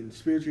 rooted in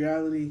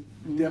spirituality,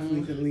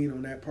 definitely can lean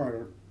on that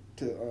part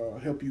to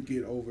help you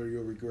get over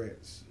your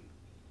regrets.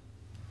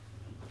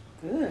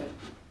 Good.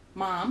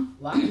 Mom,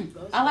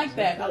 I like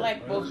that. I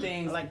like both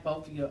things. I like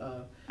both of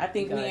your. I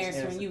think we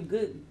answering you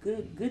good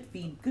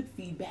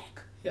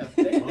feedback. Yeah,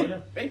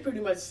 they pretty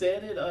much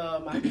said it.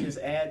 I can just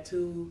add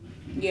to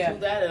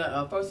that.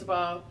 And, first of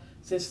all,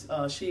 since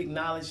she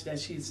acknowledged that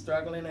she's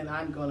struggling, and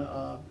I'm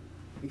gonna,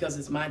 because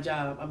it's my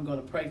job, I'm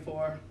gonna pray for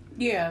her.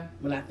 Yeah.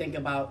 When I think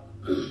about,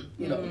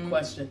 you know, the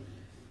question,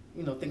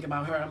 you know, think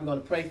about her, I'm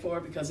gonna pray for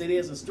her because it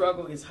is a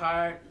struggle. It's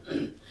hard,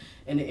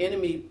 and the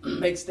enemy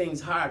makes things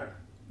harder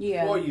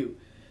for you.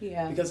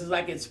 Yeah. Because it's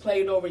like it's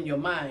played over in your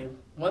mind.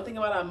 One thing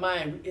about our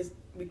mind is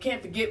we can't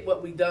forget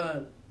what we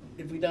done.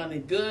 If we done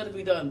it good, if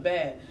we done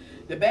bad.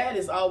 The bad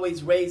is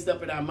always raised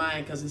up in our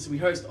mind because it's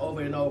rehearsed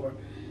over and over.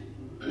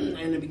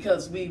 And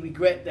because we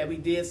regret that we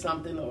did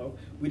something, or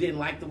we didn't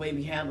like the way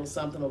we handled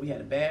something, or we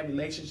had a bad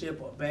relationship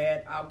or a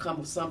bad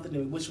outcome of something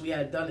and we wish we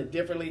had done it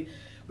differently,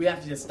 we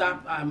have to just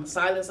stop,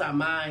 silence our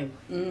mind.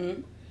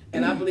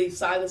 And I believe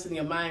silencing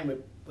your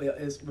mind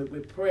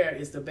with prayer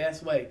is the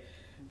best way.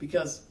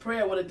 Because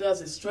prayer, what it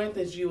does, it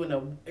strengthens you in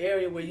an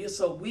area where you're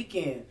so weak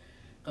in.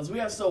 Because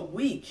we are so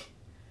weak.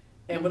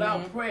 And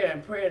without prayer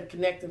and prayer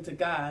connecting to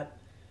God,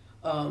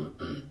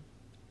 and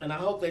I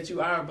hope that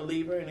you are a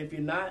believer, and if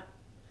you're not,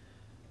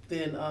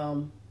 then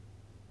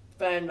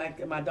find,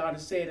 like my daughter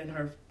said in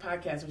her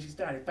podcast when she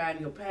started, find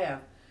your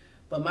path.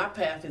 But my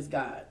path is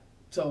God.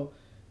 So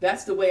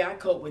that's the way I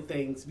cope with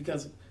things,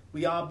 because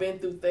we all been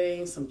through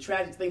things, some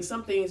tragic things.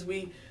 Some things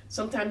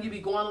sometimes you be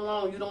going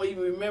along, you don't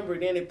even remember,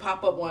 then it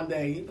pop up one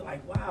day. You be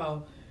like,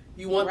 wow,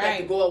 you want that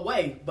to go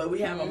away. But we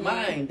have a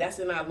mind. That's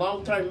in our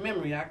long-term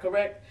memory, am I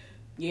correct?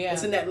 Yeah.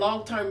 It's in that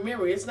long-term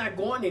memory. It's not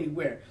going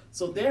anywhere.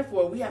 So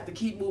therefore, we have to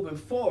keep moving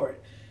forward.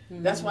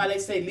 That's why they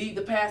say leave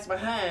the past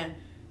behind.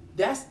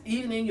 That's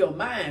even in your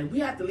mind. We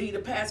have to leave the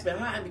past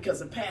behind because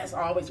the past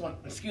always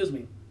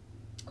the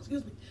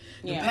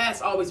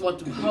past always want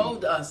to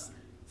hold us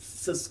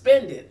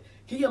suspended.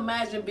 Can you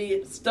imagine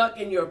being stuck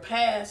in your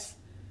past?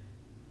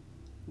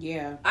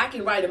 Yeah. I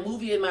can write a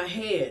movie in my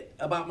head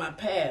about my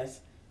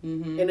past.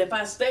 And if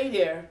I stay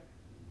there,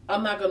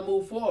 I'm not going to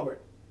move forward.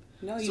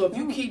 No, so if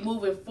you keep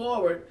moving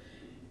forward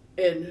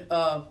and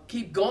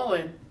keep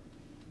going,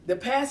 the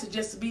past is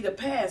just to be the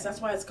past. That's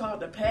why it's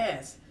called the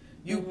past.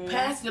 You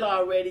passed it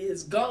already.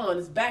 It's gone.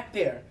 It's back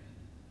there.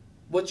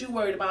 What you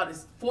worried about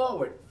is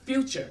forward,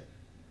 future.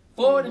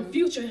 Forward and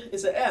future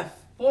is an F.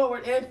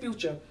 Forward and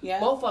future.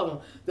 Yeah. Both of them.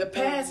 The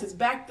past is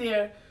back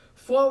there.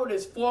 Forward.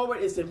 It's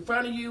in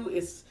front of you.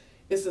 It's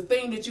the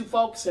thing that you're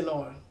focusing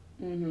on.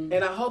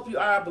 And I hope you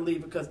are a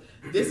believer, because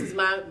this is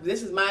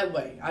my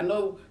way. I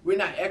know we're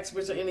not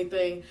experts or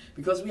anything.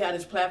 Because we had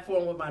this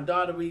platform with my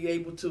daughter, we were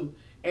able to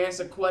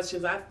answer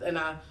questions.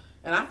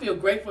 And I feel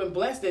grateful and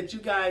blessed that you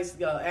guys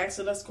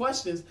asking us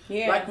questions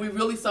Yeah. like we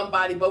really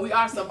somebody, but we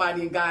are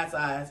somebody in God's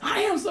eyes. I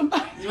am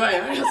somebody. Right,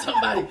 I am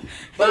somebody.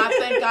 But I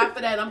thank God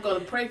for that. I'm going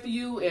to pray for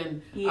you,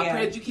 and I Yeah.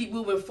 pray that you keep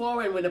moving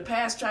forward. And when the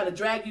past try to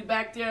drag you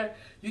back there,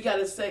 you got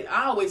to say,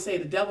 I always say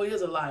the devil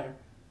is a liar.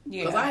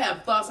 Because I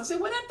have thoughts. I say,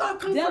 where that thought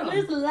come Devil from?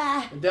 is a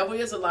lie. The devil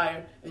is a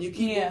liar, and you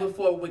keep Yeah. moving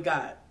forward with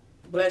God.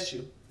 Bless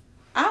you.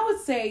 I would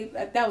say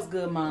that was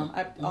good, Mom.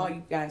 All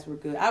you guys were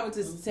good. I would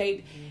just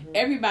say,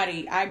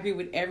 everybody. I agree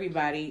with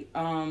everybody.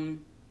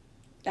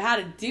 How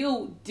to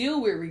deal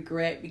with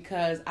regret,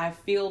 because I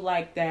feel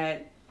like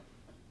that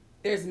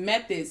there's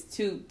methods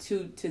to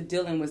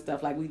dealing with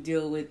stuff like we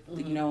deal with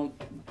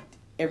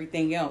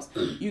everything else.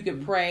 You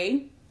could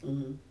pray.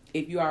 Mm-hmm.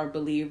 If you are a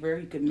believer,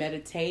 you can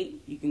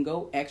meditate. You can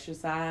go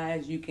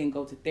exercise. You can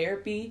go to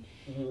therapy.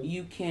 Mm-hmm.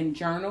 You can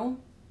journal.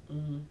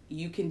 Mm-hmm.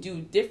 You can do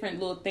different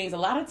little things. A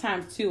lot of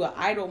times, too, an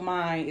idle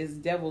mind is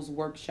devil's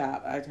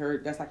workshop. I've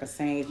heard that's like a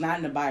saying. It's not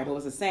in the Bible.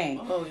 It's a saying.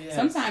 Oh, yes.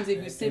 Sometimes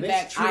if you sit And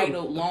back it's true.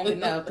 idle long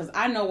enough, because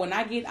I know when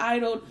I get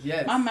idled,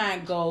 Yes. my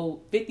mind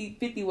go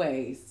 50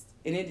 ways.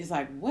 And it's just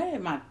like, what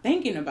am I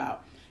thinking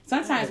about?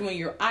 Sometimes Right. when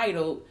you're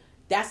idle,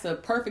 that's a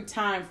perfect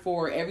time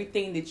for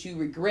everything that you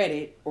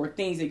regretted or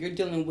things that you're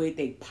dealing with.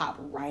 They pop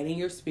right in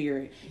your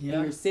spirit. Yeah.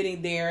 And you're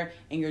sitting there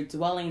and you're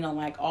dwelling on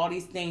like all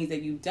these things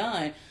that you've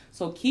done.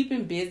 So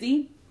keeping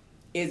busy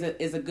is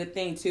a good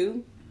thing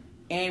too.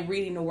 And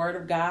reading the Word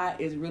of God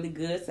is really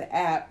good. It's an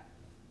app,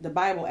 the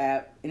Bible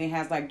app, and it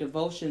has like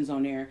devotions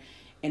on there.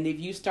 And if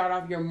you start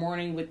off your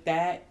morning with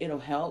that, it'll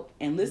help.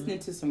 And listening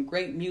to some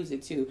great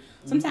music too.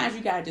 Sometimes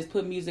you gotta just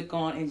put music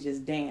on and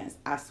just dance.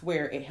 I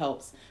swear it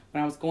helps.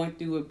 When I was going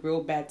through a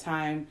real bad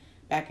time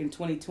back in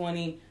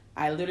 2020,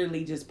 I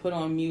literally just put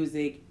on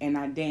music and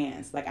I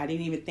danced. Like I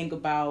didn't even think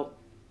about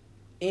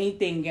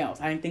anything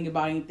else. I didn't think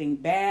about anything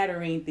bad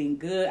or anything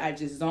good. I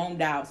just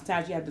zoned out.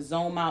 Sometimes you have to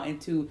zone out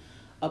into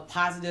a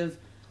positive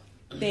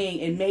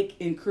thing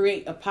and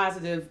create a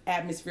positive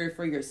atmosphere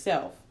for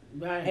yourself.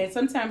 Right. And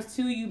sometimes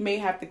too, you may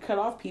have to cut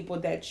off people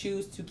that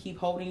choose to keep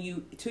holding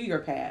you to your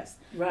past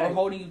Right. or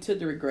holding you to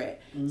the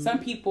regret. Mm-hmm. Some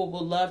people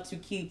will love to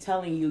keep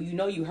telling you,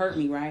 you hurt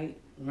me, right?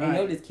 Right. And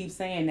they'll just keep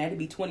saying that. It'd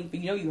be 20,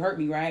 you hurt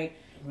me, right?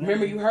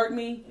 Remember you hurt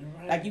me?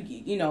 Right.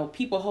 Like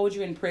people hold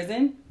you in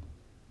prison.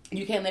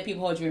 You can't let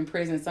people hold you in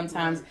prison.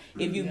 Sometimes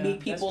if you Yeah, meet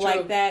people that's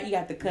true. like that, you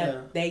have to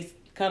cut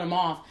them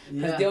off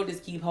because Yeah. they'll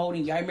just keep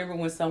holding you. I remember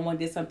when someone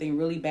did something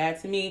really bad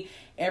to me.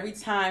 Every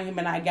time him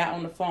and I got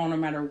on the phone, no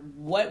matter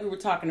what we were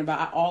talking about,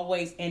 I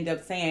always end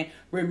up saying,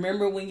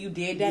 "Remember when you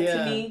did that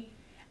to me?"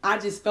 I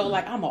just felt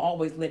like I'm gonna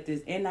always let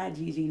this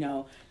NIGG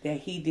know that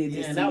he did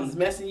this and to that me. was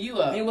messing you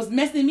up. It was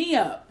messing me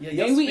up. Yeah,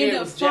 your and we spirit end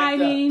up was jacked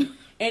fighting. up.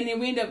 And then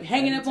we end up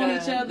hanging up on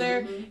each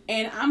other. Mhm.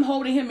 And I'm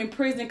holding him in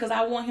prison because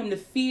I want him to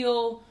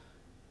feel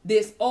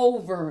this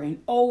over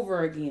and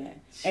over again.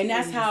 And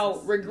that's how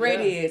Jesus. regret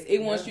Yeah. is.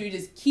 It wants you to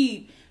just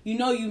keep, you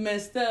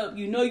messed up.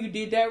 You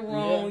did that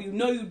wrong.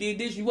 Yeah. You did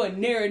this. You wasn't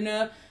near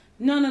enough.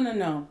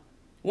 No.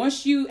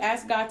 Once you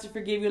ask God to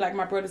forgive you, like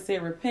my brother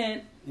said,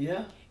 repent.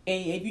 Yeah.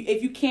 And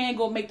if you can,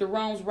 go make the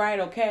wrongs right,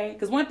 okay?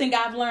 Because one thing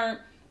I've learned,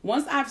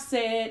 once I've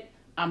said,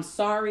 I'm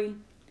sorry,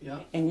 Yeah.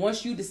 and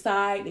once you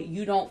decide that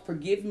you don't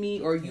forgive me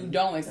or you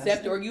don't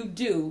accept it or you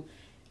do,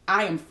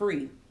 I am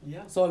free.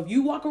 Yeah. So if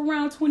you walk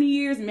around 20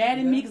 years mad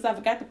at me Yeah. because I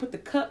forgot to put the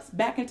cups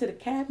back into the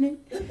cabinet,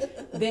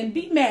 then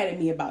be mad at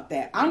me about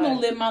that. I'm going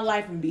Right. to live my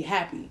life and be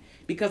happy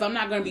because I'm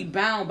not going to be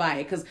bound by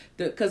it.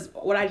 Because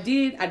what I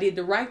did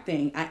the right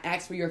thing. I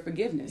asked for your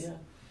forgiveness. Yeah.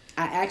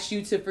 I asked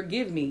you to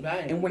forgive me.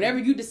 Right. And whenever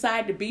you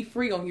decide to be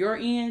free on your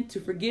end to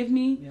forgive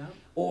me Yeah.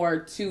 or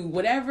to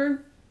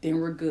whatever, then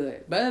we're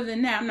good. But other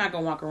than that, I'm not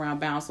going to walk around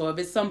bound. So if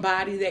it's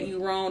somebody that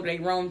you wronged, they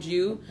wronged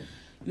you,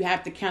 you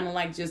have to kind of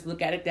like just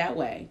look at it that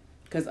way.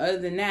 Because other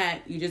than that,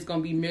 you're just going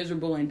to be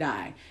miserable and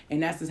die.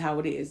 And that's just how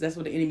it is. That's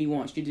what the enemy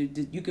wants you to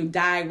do. You can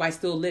die while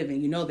still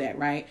living. You know that,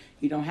 right?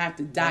 You don't have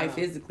to die Wow.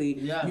 physically.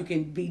 Yeah. You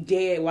can be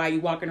dead while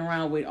you're walking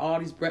around with all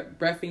these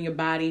breath in your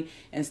body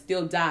and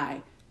still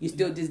die. You're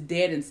still just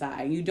dead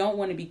inside. You don't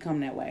want to become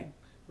that way.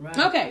 Right.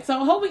 Okay,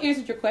 so I hope we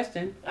answered your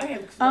question. I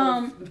have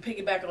to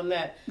piggyback on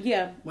that.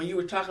 Yeah, When you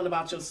were talking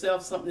about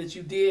yourself, something that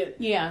you did,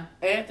 yeah.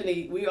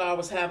 Anthony, we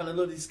always having a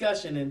little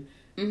discussion, and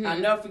Mm-hmm. I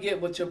never forget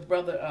what your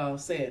brother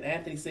said.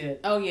 Anthony said,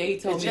 Oh, yeah, he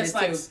told it's me just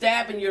that like too.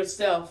 stabbing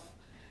yourself.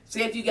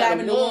 Say if you got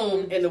Stabbing a the wound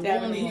wound. and the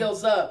Stabbing wound the wound.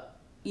 heals up,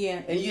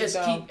 Yeah, and you just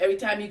keep, every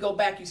time you go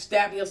back, you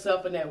stab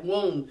yourself in that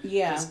wound.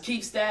 Yeah. Just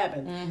keep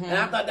stabbing. Mhm. And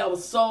I thought that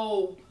was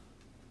so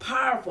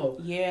powerful.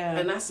 Yeah.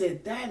 And I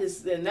said, that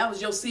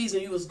was your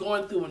season you was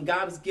going through, and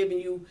God was giving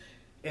you,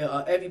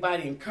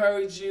 everybody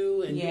encouraged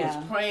you, and you Yeah.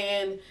 was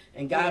praying,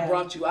 and God Yeah.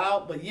 brought you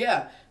out. But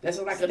yeah, that's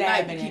like a knife.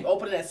 Stabbing You keep it.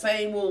 opening that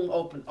same wound,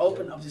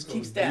 open, just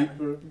keep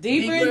stabbing.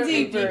 Deeper and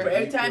deeper.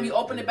 Every time you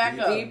open it back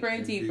up. Deeper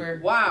and deeper.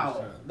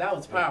 Wow, that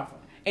was powerful.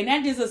 And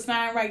that is a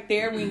sign right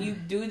there when you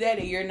do that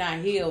and you're not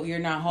healed, you're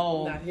not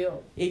whole. Not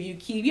healed.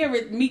 If you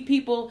ever meet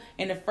people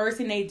and the first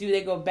thing they do,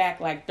 they go back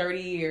like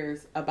 30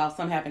 years about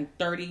something happened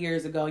 30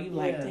 years ago. You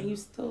like, Yeah. dang, you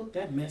still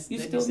That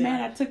still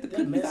mad I took the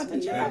cookies out the I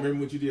jar?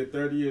 remember what you did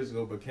 30 years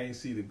ago, but can't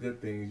see the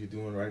good things you're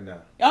doing right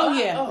now. Oh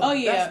yeah, Oh,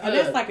 yeah. that's And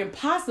that's good. like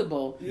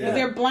impossible because Yeah.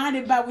 they're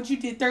blinded by what you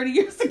did 30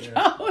 years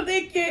ago.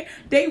 They can't.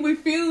 They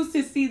refuse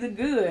to see the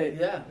good.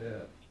 Yeah. Yeah.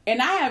 And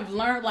I have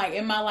learned, like,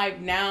 in my life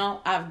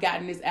now, I've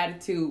gotten this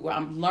attitude where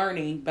I'm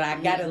learning, but I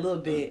got it a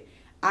little bit.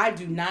 I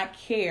do not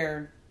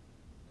care.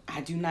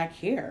 I do not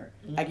care.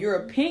 Like, your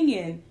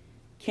opinion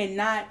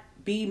cannot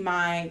be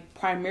my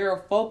primary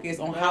focus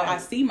on how I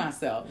see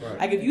myself. Right.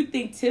 Like, if you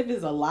think Tiff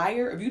is a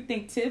liar, if you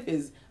think Tiff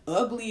is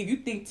ugly, if you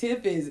think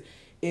Tiff is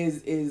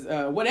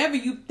whatever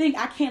you think,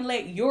 I can't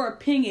let your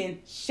opinion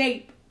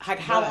shape like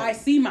how I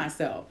see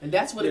myself. And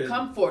that's what it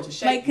come for, to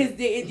shape. Like, because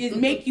it just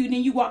make you,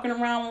 then you walking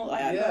around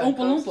like Oompa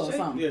Loompa or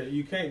something. Yeah,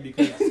 you can't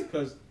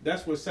because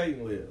that's where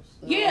Satan lives.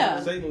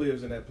 Yeah. Satan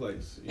lives in that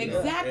place. You know?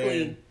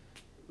 Exactly. And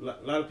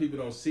a lot of people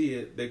don't see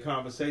it. Their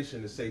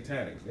conversation is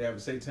satanic. They have a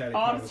satanic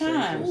All the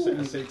time. conversation,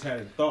 a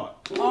satanic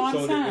thought. All the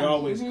so time. they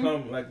always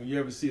come, like when you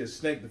ever see a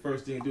snake, the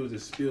first thing it do is it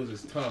spills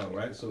its tongue,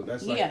 right? So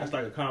that's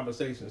like a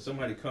conversation.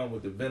 Somebody come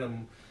with the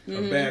venom,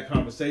 a bad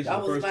conversation.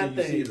 That The was first my thing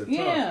you see is the tongue.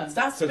 Yeah.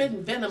 Stop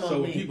spitting venom So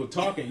on when me. people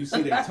talking, you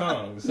see their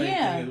tongue. The same thing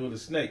as with a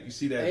snake. You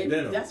see that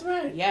venom. That's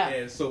right. Yeah.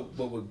 And so,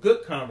 but with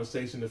good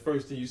conversation, the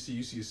first thing you see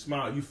a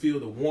smile. You feel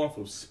the warmth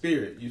of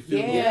spirit. You feel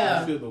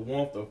Yeah. the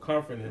warmth of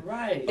comforting.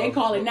 Right. They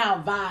call it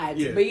now vibes.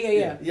 Yeah, But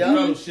yeah.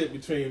 Fellowship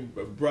between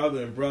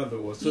brother and brother,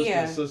 or sister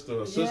Yeah. and sister,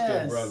 or sister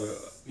and brother.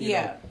 You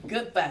know,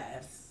 Good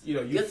vibes.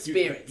 good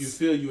spirits. You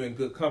feel you in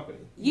good company.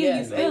 Yeah,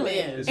 Yes, you feel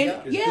amen. it. It's, And,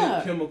 it's yeah.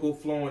 good chemical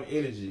flowing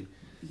energy.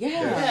 Yeah.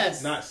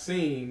 Yes. Not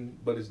seen,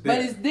 but it's there.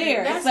 But it's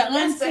there. And It's that's an the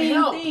unseen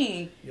help.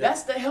 thing.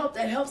 That's the help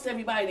that helps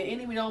everybody. The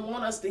enemy don't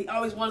want us to. He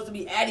always wants us to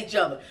be at each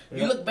other. You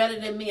Yeah. look better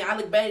than me. I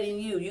look better than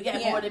you. You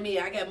got Yeah. more than me.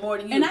 I got more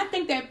than you. And I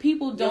think that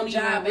people don't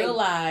Your job even ain't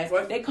realize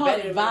worth they call better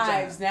it than my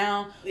vibes job.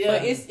 now, Yeah.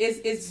 but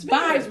it's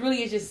Spirit. vibes.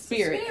 Really, is just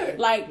spirit. Spirit.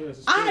 Like Yeah, it's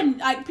a spirit.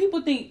 like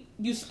people think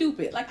you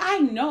stupid. Like I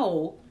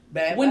know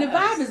Bad when the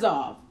vibes. vibe is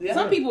off. Yeah.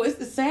 Some people,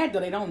 it's sad though,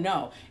 they don't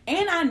know.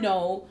 And I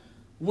know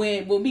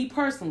when me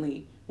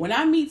personally, when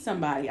I meet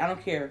somebody, I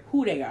don't care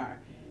who they are,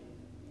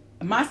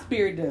 my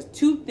spirit does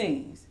two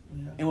things.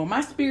 Yeah. And when my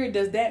spirit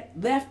does that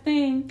left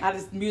thing, I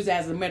just use it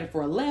as a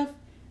metaphor. Left,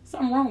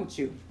 something wrong with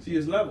you. See,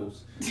 it's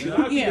levels. See, a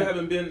lot of Yeah. people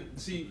haven't been.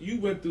 See, you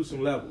went through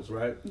some levels,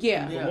 right?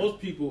 Yeah. Yeah. But most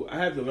people, I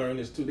had to learn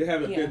this too. They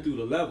haven't Yeah. been through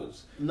the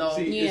levels. No.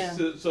 See, Yeah.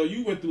 so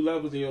you went through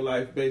levels in your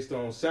life based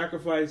on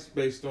sacrifice,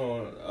 based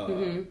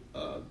on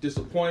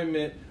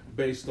disappointment,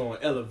 based on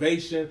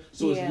elevation.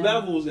 So Yeah. it's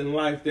levels in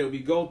life that we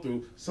go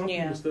through. Some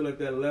Yeah. people still at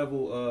that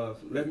level of,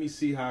 let me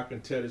see how I can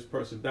tear this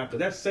person down. Because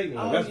that's Satan.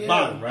 Oh, that's yeah.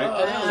 bottom, right? Oh,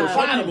 so yeah.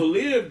 some people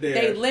live there.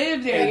 They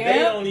live there,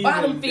 and yeah.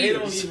 Bottom they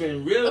don't feeders.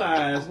 even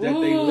realize that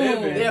they Ooh.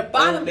 live in They're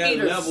bottom on that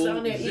feeders. level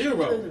Down there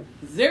zero. eating.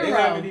 Zero. They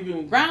haven't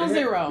even Ground they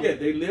zero. Yeah,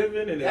 they live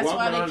in and they That's walk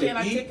why they around. can't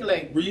They eat,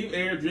 articulate. breathe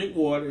air, drink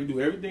water. They do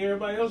everything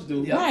everybody else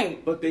do. Yeah.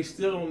 Right. But they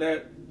still on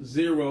that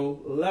zero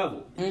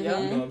level. Yeah. You know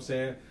what I'm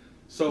saying?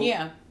 So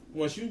Yeah.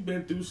 once you've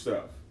been through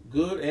stuff,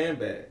 good and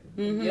bad,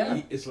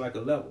 Yeah. it's like a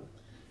level.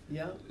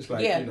 Yeah. It's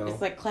like Yeah, you know.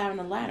 it's like climbing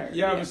a ladder.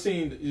 You ever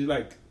seen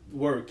like the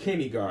word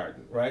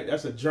kindergarten, right?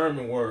 That's a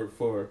German word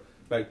for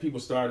like people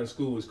starting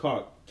school. It's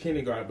called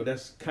kindergarten, but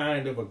that's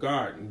kind of a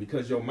garden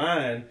because your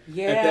mind at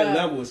Yeah. that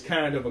level is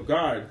kind of a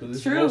garden because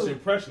it's True. most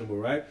impressionable,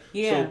 right?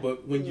 Yeah. So,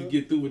 but when you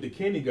get through with the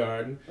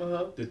kindergarten,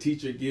 Uh-huh. the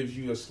teacher gives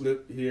you a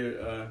slip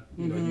here.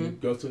 You know, you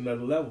go to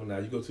another level now.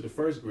 You go to the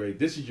first grade.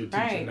 This is your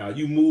teacher Right. now.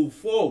 You move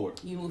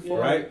forward. You move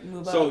forward, Right? you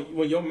move So up.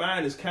 when your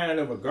mind is kind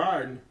of a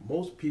garden,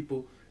 most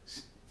people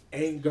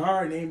ain't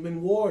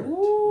been watered.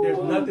 Ooh. There's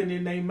nothing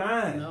in their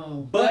mind.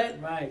 No. But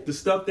Right. the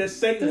stuff that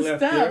Satan The left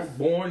stuff. there,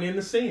 born in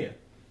the sin.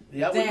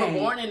 Yeah, we Dang. were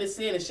born in the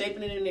sin and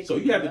shaping it in the So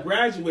you have to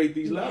graduate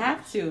these You levels.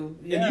 have to.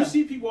 Yeah. And you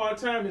see people all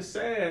the time, it's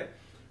sad.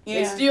 Yeah.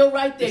 They still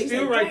right there. They You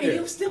still say, right "Dang, there.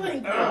 You still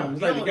ain't It's grown."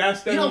 like the guy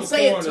standing you on don't the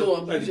say corner, it to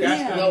him. like You the guy just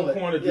standing know on the it.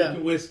 corner Yeah.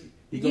 drinking whiskey.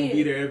 He gonna Yeah.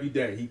 be there every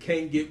day. He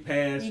can't get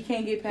past You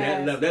can't get that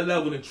past. level. That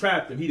level that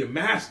trapped him. He done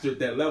mastered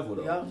that level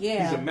though. Yeah.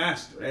 Yeah. He's a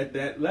master at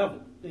that level.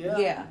 Yeah.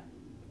 Yeah.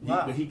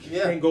 Wow. But he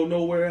Yeah. can't go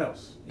nowhere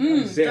else.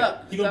 He's there.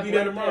 Stuck. He gonna be Stuck there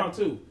right tomorrow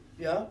there. too.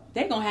 Yeah.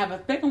 They're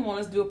gonna want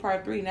us to do a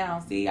part 3 now.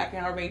 See, I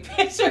can already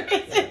picture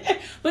it.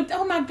 But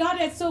oh my God,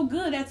 that's so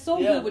good. That's so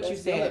Yeah, good what you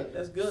that's said. good.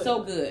 That's good.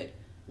 So good.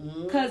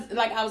 Mhm. Cause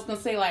like I was gonna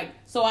say, like,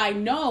 so I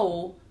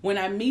know when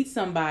I meet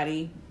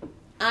somebody,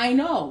 I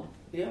know.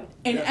 Yeah.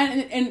 And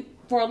yeah. and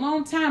for a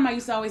long time I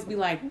used to always be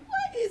like,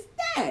 what is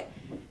that?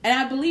 And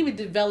I believe it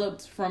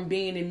developed from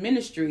being in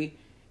ministry.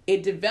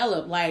 It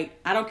developed like,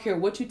 I don't care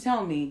what you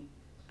tell me,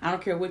 I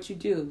don't care what you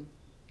do,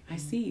 I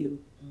see you.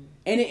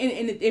 And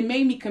it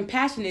made me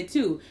compassionate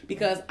too,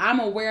 because I'm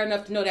aware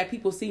enough to know that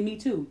people see me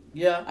too.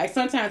 Yeah. Like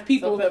sometimes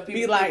people Sometimes be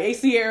people like, think- they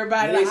see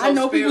everybody. They Like, so I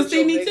know people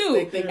see me spiritual, too,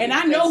 they think and you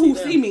I can't know see who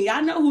them. see me.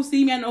 I know who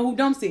see me. I know who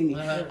don't see me.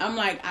 Uh-huh. I'm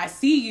like, I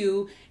see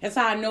you. That's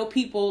how I know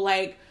people.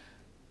 Like,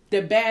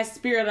 the bad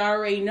spirit I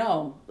already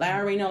know. Like I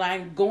already know I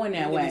ain't going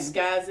that You way.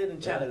 disguise it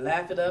and try to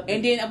laugh it up.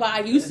 And then what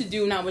I used to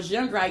do when I was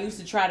younger, I used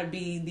to try to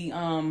be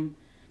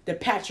the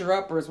patcher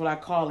upper is what I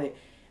call it.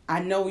 I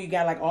know you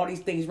got like all these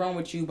things wrong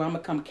with you, but I'm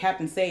gonna come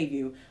Captain Save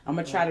You. I'm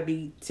gonna try to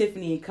be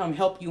Tiffany and come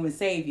help you and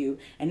save you.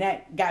 And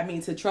that got me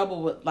into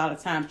trouble with a lot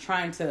of times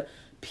trying to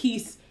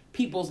piece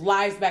people's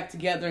lives back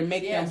together and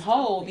make them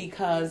whole,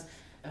 because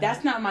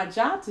that's not my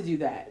job to do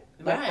that.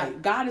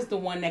 Right. God is the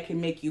one that can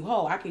make you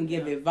whole. I can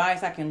give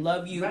advice, I can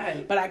love you,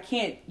 but I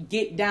can't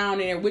get down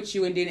there with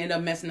you and then end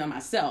up messing up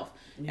myself.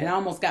 And I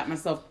almost got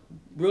myself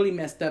really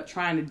messed up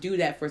trying to do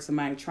that for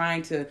somebody,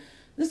 trying to,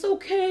 it's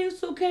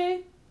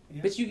okay.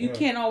 Yeah. But you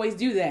can't always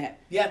do that.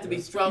 You have to be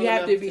strong. You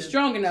have to be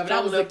strong enough. And I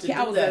was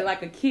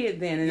like a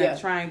kid then, and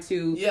trying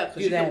to because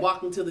you that. can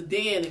walk into the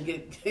den and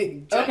get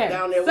jumped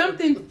down there.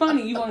 Something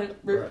funny you want to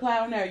reply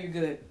on there? You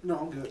good? No,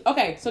 I'm good.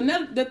 Okay, so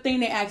now the thing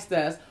they asked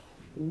us,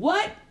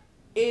 what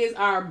is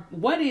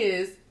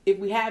if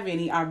we have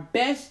any, our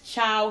best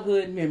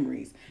childhood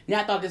memories?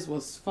 Now I thought this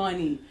was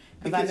funny.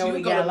 Because I know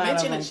we got a lot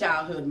of them.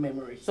 Childhood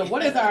memories. So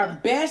what is our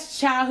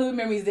best childhood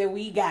memories that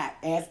we got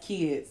as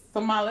kids?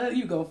 So Mala,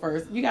 you go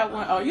first. You got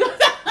one. Oh, you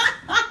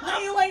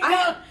ain't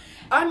go.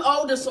 I'm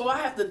older, so I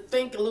have to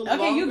think a little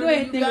longer. Okay, you go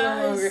ahead and think a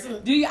little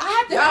longer. Do you?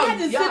 I have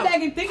to sit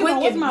back and think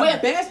about what's my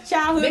best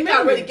childhood memory. Nick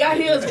already got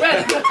his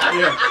ready.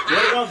 Yeah,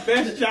 what are my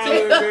best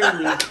childhood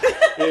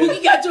memories?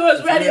 You got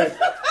yours ready.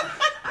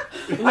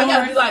 I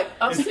gotta be like,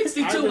 I'm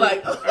 62.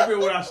 I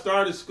remember when I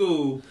started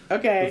school.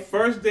 Okay. The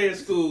first day of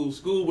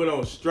school went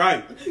on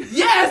strike.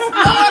 Yes, Lord,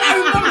 I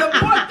remember the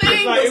poor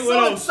thing. It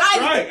was so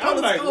excited to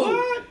go to school.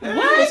 What?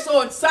 I was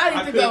so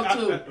excited to go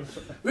to.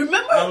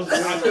 Remember?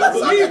 I couldn't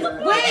believe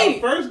it. Wait.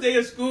 The first day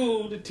of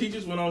school, the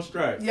teachers went on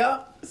strike.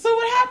 Yep. So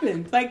what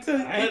happened? I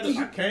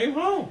came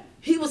home.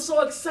 He was so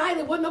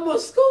excited. Wasn't no more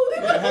school.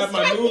 I had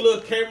my new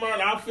little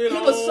Kmart outfit on.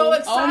 He was so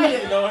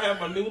excited. I had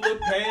my new little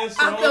pants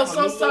on. I felt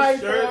so sorry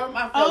for him.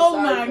 Oh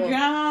my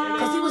God.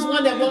 Because he was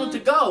one that wanted to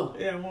go.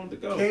 Yeah, I wanted to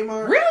go.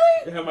 Kmart?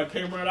 Really? I had my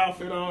Kmart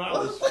outfit on. I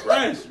was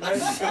fresh, man.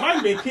 It might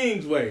have been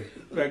Kingsway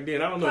back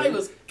then. I don't know. It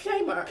was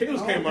Kmart. It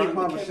was I don't think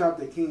Mama Kmart.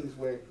 shopped at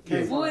Kingsway.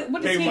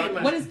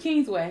 What is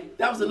Kingsway?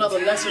 That was another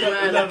lesson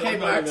line like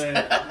Kmart.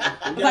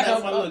 I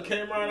had my little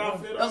Kmart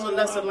outfit on. That was a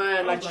lesson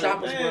line like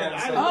Shoppers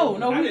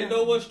World. I didn't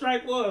know what strike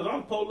was.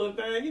 I'm a little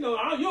thing. You know,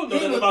 you don't know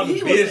nothing about the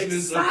was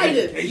business.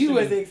 Excited. You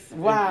was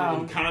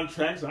and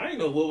contracts. I didn't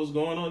know what was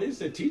going on. They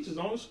said teachers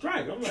on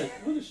strike. I'm like,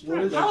 what is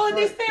strike? How long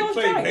did they stay on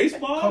Play strike?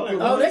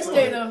 baseball?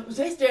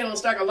 They stayed on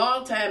strike a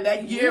long time.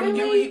 That year when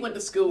he went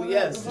to school,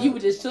 yes. You were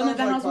just chilling at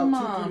the house with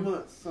Mom. 2-3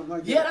 months, something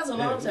like that. Yeah, that's a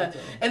long time.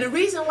 And the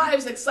reason why he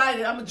was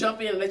excited, I'm going to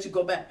jump in and let you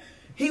go back.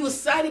 He was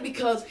excited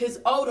because his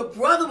older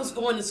brother was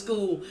going to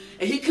school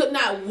and he could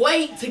not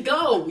wait to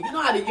go. You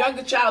know how the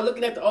younger child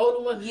looking at the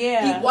older one?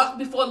 Yeah. He walked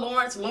before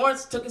Lawrence.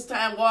 Lawrence took his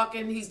time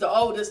walking. He's the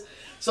oldest.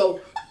 So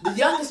the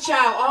youngest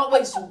child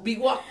always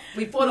walked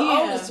before the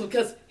oldest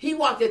because he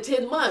walked at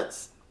 10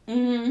 months.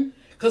 Mm-hmm.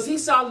 Because he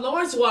saw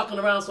Lawrence walking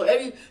around, so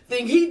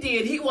everything he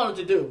did, he wanted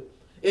to do.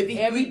 If he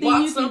everything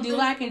you can do,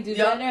 I can do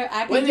better.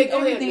 I can do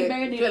everything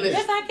better than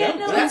yes, I can.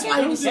 No, that's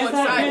why he was so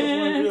excited. That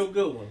was one real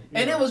good one.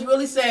 And it was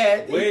really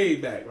sad. Way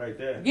back right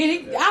there.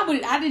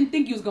 I didn't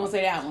think you was gonna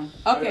say that one.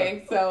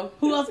 Okay, so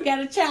who else got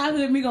a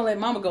childhood? We gonna let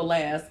Mama go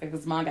last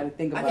because Mom got to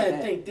think about that. I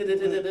gotta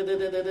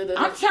think.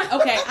 I'm trying.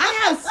 Okay,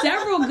 I have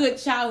several good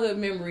childhood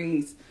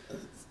memories.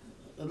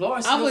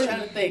 Lawrence still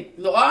trying to think.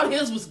 No, all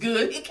his was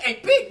good. He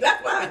can't pick.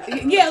 That's why.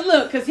 Yeah,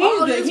 look, because he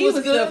was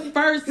the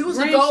first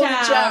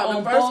grandchild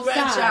on both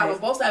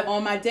sides.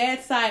 On my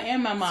dad's side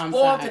and my mom's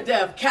side. Spoiled to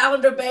death.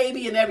 Calendar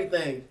baby and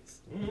everything.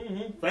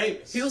 Mm-hmm.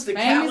 Famous. He was the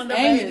calendar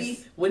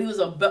baby when he was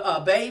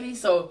a baby,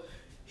 so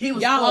he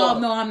was. Y'all all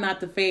know I'm not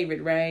the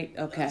favorite, right?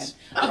 Okay.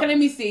 Okay, let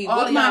me see.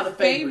 What my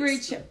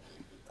favorite?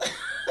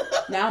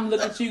 Now I'm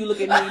looking at you,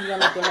 look at me, and you're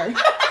looking at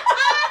her.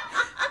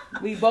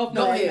 We both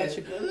know that's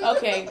true.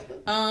 Okay.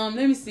 Let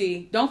me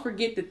see. Don't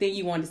forget the thing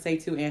you wanted to say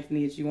too,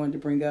 Anthony, that you wanted to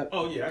bring up.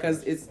 Oh yeah.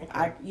 Because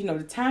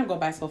the time go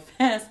by so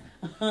fast.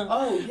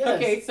 Oh yes.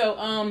 Okay,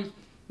 so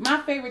my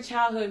favorite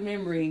childhood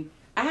memory.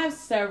 I have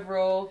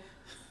several.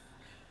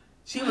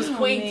 She was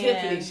Queen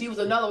Tiffany. She was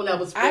another one that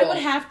was spoiled. I would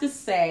have to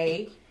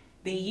say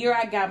the year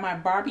I got my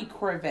Barbie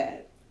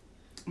Corvette.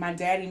 My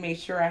daddy made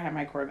sure I had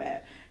my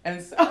Corvette.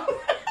 And so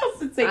I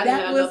would say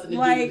that was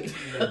like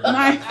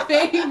my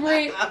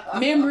favorite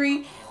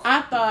memory.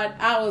 I thought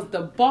I was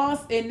the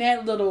boss in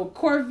that little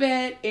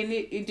Corvette, and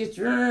it just,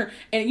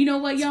 and you know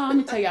what, y'all? I'm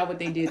gonna tell y'all what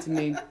they did to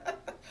me.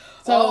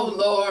 So, oh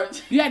Lord,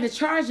 you had to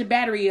charge the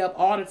battery up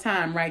all the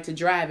time, right, to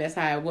drive. That's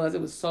how it was.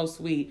 It was so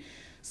sweet.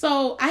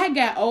 So I had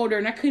got older,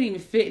 and I couldn't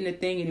even fit in the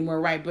thing anymore,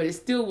 right? But it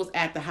still was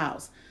at the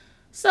house.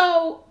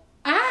 So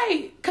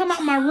I come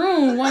out my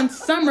room one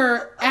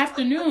summer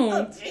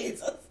afternoon.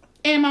 Jesus.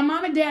 And my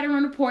mom and dad are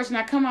on the porch, and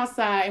I come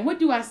outside, and what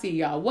do I see,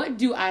 y'all? What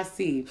do I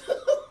see?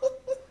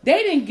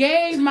 They done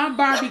gave my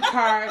Barbie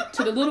car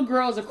to the little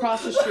girls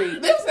across the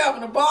street. They was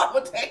having a ball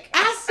with that.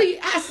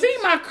 I see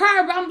my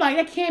car, but I'm like,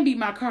 that can't be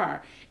my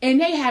car. And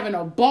they having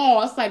a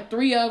ball. It's like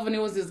 3 of them.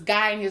 It was this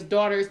guy and his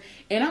daughters.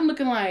 And I'm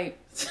looking like,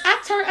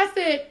 I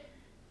said,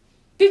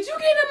 did you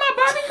get in my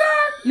Barbie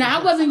car? Now,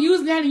 I wasn't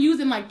using it. I hadn't used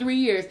it in like 3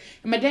 years.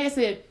 And my dad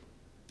said,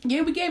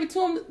 yeah, we gave it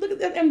to him. Look at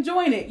them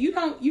enjoying it. You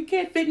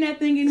can't fit in that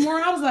thing anymore.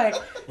 I was like,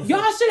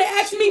 y'all should have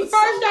asked me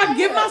first. Y'all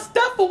give my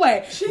stuff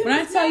away. When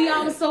I tell you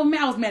I was so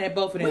mad, I was mad at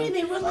both of them.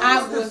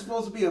 I was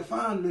supposed to be a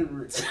fond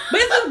memory. But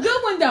it's a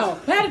good one though.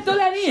 I had to throw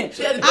that in.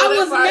 I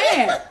was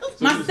mad.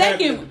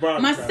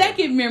 My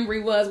second memory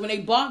was when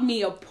they bought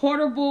me a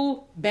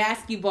portable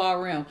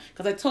basketball rim.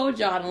 Because I told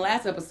y'all in the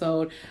last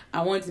episode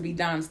I wanted to be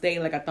Donna State,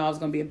 like I thought I was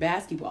going to be a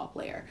basketball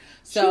player.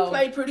 So she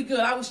played pretty good.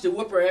 I used to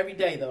whip her every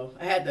day though.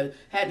 I had to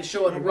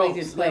show her the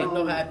ropes. Let her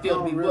know how it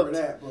feels to be whooped.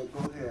 That, but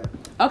go ahead.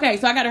 Okay,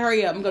 so I got to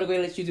hurry up. I'm going to go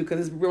ahead and let you do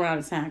because it's running out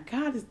of time.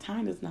 God, this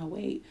time does not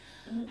wait.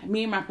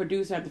 Me and my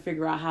producer have to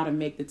figure out how to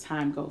make the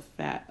time go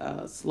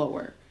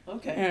slower.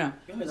 Okay. Yeah.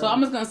 So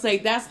I'm just going to say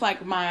that's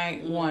like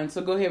my one.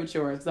 So go ahead with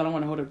yours because I don't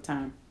want to hold up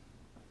time.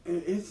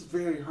 It's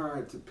very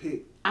hard to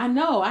pick. I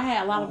know. I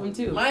had a lot of them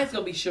too. Mine's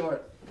going to be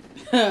short.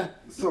 So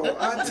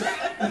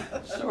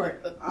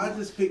Short. I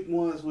just picked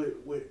ones with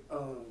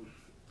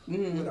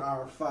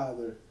our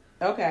father.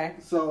 Okay.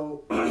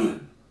 So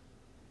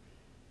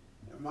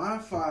my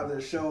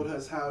father showed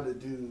us how to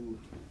do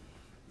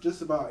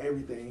just about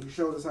everything. He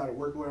showed us how to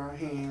work with our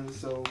hands.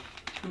 So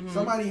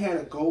somebody had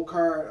a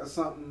go-kart or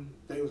something.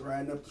 They was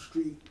riding up the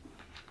street.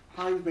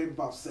 Probably maybe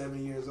about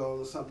 7 years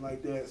old or something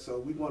like that. So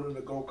we wanted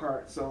a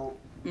go-kart. So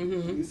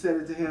we said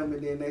it to him,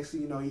 and then next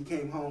thing you know, he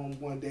came home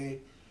one day,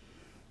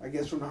 I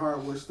guess from the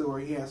hardware store.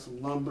 He had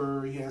some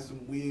lumber. He had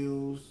some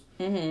wheels.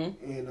 And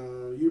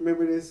you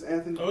remember this,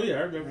 Anthony? Oh yeah,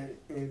 I remember.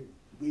 And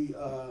we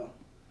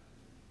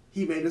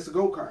he made us a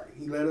go-kart.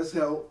 He let us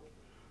help.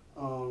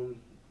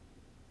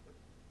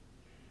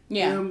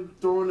 Him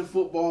throwing the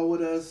football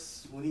with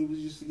us when he was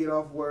used to get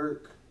off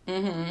work.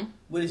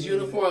 With his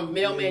uniform,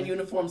 mailman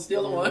uniform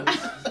still on.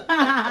 That's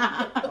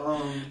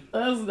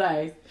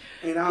nice.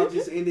 And I'll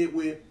just end it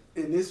with,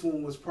 and this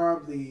one was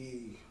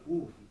probably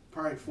 4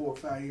 or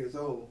 5 years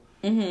old.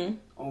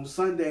 On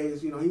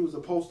Sundays, he was a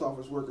post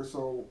office worker,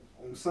 so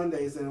on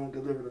Sundays they don't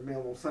deliver the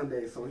mail on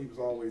Sundays, so he was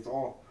always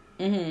off.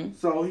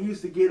 So he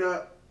used to get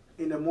up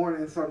in the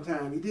morning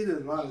sometime. He did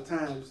it a lot of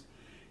times,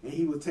 and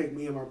he would take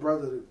me and my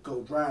brother to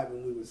go drive,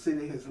 and we would sit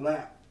in his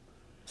lap.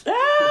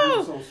 Oh, he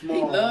was so small.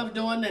 He loved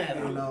doing that.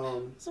 And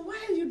so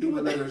why are you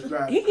doing that? Us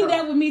drive he did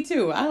that with me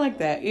too. I like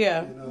that.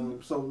 Yeah.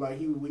 And, so like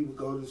we would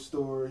go to the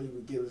store. He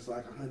would give us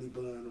like a honey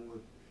bun or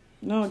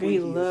no, he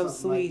loves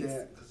sweets.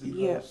 Because he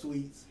loves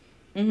sweets.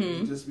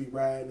 He'd just be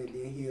riding, and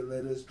then he'd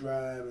let us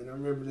drive. And I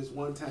remember this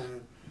one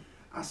time,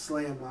 I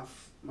slammed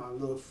my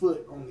little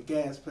foot on the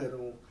gas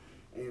pedal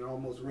and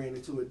almost ran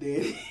into a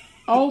dead.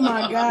 Oh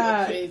my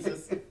God!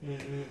 Jesus.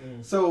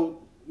 So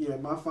yeah,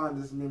 my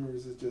fondest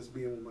memories is just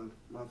being with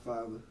my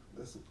father.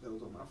 That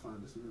was one of my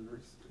fondest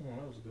memories. Oh,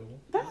 that was a good one.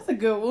 That was a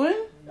good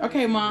one.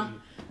 Okay,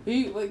 Mom,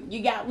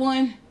 you got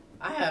one?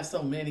 I have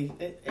so many.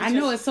 I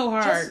know it's so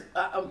hard.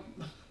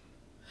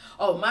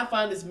 My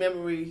fondest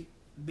memory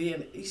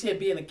being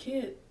a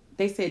kid.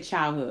 They said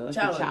childhood.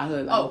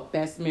 Childhood. Like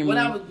best memory. When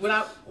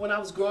I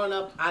was growing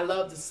up, I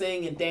loved to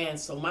sing and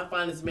dance. So my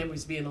fondest memory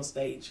is being on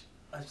stage.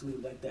 I just leave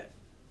it like that.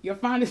 Your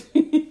fondest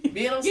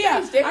being on stage.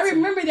 Yeah, I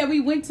remember that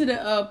we went to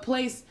the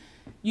place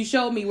you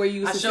showed me where you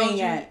used to sing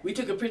at. We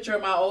took a picture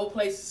of my old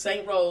place,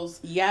 St. Rose,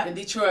 in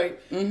Detroit,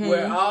 Mm-hmm.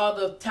 where all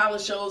the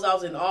talent shows. I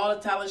was in all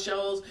the talent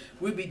shows.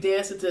 We'd be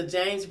dancing to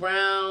James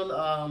Brown,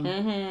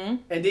 Mm-hmm.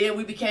 and then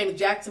we became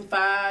Jackson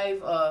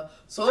 5.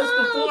 So it's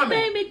performing.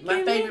 Baby,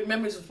 my favorite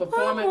memories was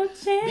performing.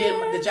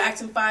 Being the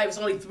Jackson 5. It's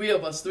only 3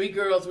 of us, 3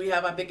 girls. We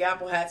have our Big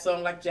Apple hat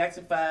song like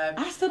Jackson 5.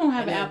 I still don't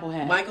have an Apple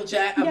hat. Michael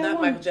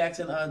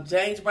Jackson.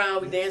 James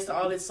Brown. We danced to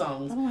all his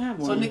songs. I don't have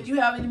one. So Nick, you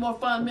have any more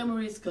fun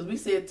memories? Because we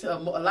said a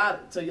lot.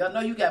 So I know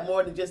you got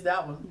more than just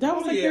that one. That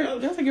was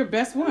like your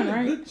best one,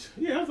 right?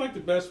 That was like the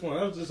best one.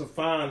 That was just a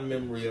fond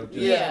memory of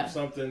just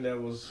something that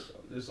was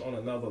just on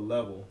another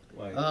level.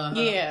 Like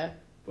yeah.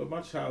 But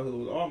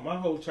my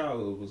whole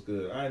childhood was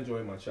good. I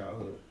enjoyed my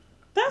childhood.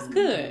 That's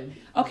good.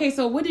 Okay,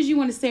 so what did you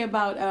want to say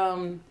about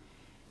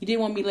you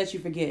didn't want me to let you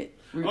forget?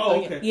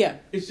 Oh, okay. Yeah.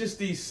 It's just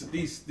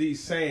these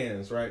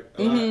sayings, right?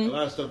 A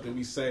lot of stuff that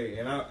we say,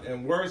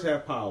 and words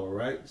have power,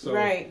 right? So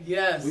right.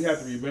 Yes. We have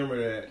to remember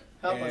that.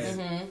 Help us.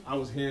 I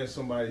was hearing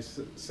somebody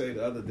say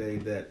the other day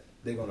that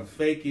they're gonna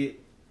fake it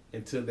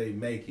until they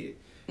make it.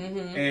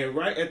 And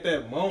right at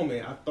that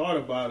moment, I thought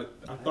about it.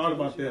 I thought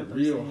about that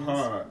real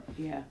hard.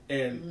 Yeah.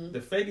 And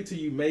the fake it till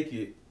you make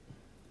it,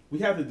 we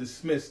have to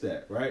dismiss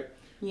that, right?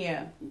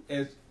 Yeah.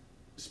 And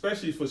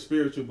especially for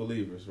spiritual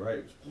believers,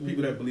 right?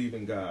 People that believe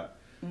in God.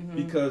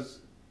 Because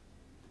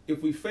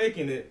if we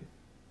faking it,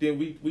 then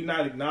we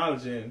not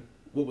acknowledging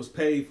what was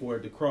paid for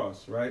at the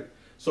cross, right?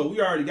 So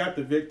we already got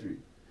the victory.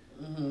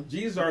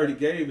 Jesus already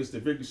gave us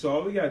the victory. So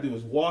all we got to do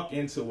is walk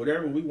into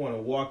whatever we want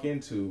to walk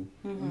into,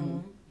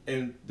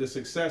 and the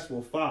success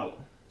will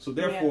follow. So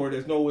therefore,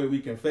 there's no way we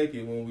can fake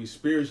it when we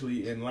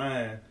spiritually in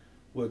line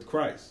with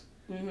Christ,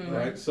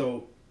 right?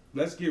 So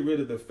let's get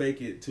rid of the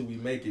fake it till we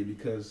make it,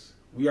 because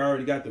we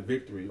already got the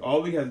victory.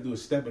 All we have to do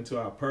is step into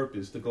our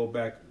purpose. To go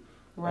back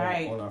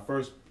on our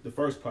first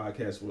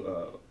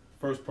podcast,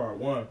 first part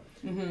 1,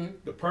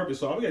 the purpose.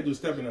 So all we got to do is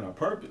step into our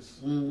purpose.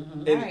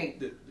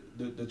 And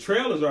the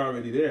trail is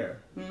already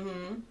there.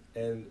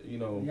 And you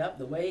know,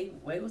 the way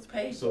was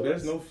paid. So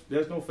there's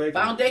no fake.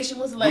 Foundation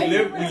was laid.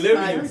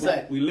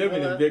 We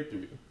living in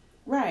victory.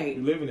 Right.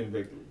 We living in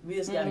victory. We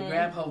just got to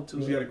grab hold to it.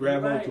 We just got to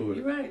grab hold to it.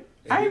 You're right.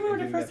 I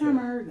remember the first time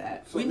I heard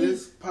that. So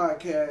this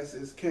podcast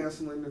is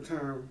canceling the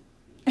term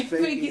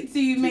fake it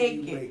till you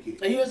make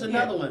it. And here's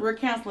another one. We're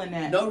canceling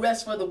that. No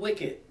rest for the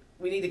wicked.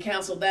 We need to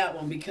cancel that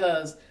one,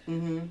 because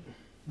when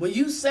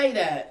you say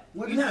that,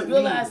 you not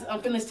realize, I'm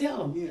going to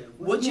tell them.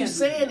 What you're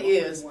saying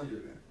is,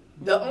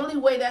 the only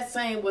way that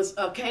saying was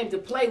came to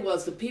play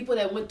was the people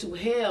that went to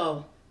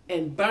hell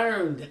and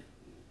burned.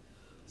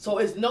 So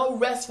it's no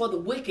rest for the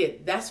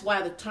wicked. That's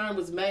why the term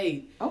was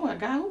made. Oh my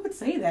God, who would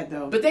say that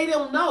though? But they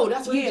don't know.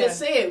 That's what you just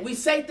said. We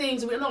say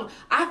things we don't know.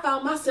 I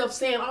found myself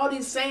saying all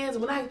these sayings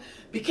when I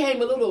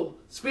became a little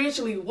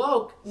spiritually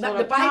woke. So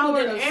the Bible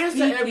didn't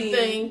answer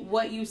everything.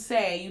 What you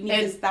say, you need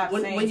to stop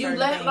saying when you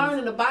learn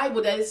in the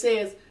Bible that it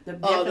says the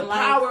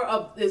power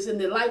of is in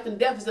the life and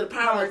death is in the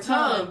power of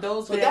tongue.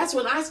 So that's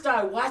when I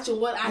started watching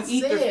what I said.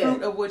 Eat the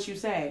fruit of what you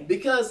say.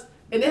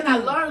 And then I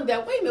learned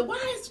that, wait a minute,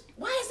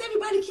 why is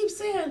everybody keep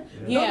saying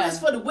no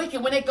rest for the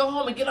wicked when they go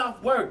home and get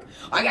off work?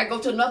 I got to go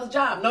to another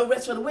job, no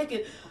rest for the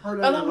wicked.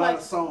 And I'm like,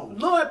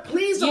 Lord,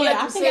 please don't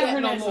let me say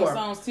that no more.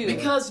 Songs too.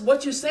 Because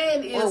what you're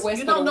saying is,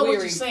 you don't know what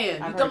you're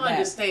saying. You don't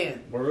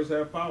understand. Words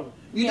have power.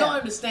 You don't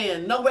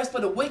understand. No rest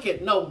for the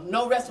wicked.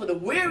 No rest for the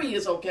weary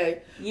is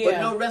okay. But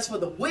no rest for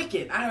the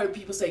wicked. I heard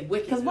people say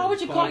wicked. Because why would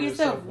you call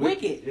yourself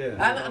wicked?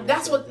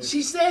 That's what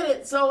she said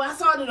it. So I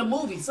saw it in a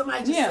movie.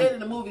 Somebody just said it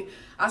in a movie.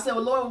 I said,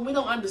 well, Lord, when we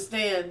don't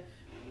understand,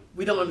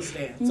 we don't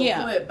understand. So go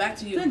ahead. Back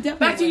to you.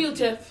 Back to you,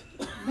 Tiff.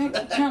 Back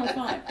to Channel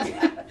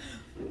 5.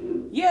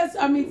 Yes,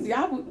 I mean,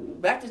 I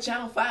would. Back to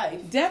Channel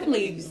 5.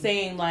 Definitely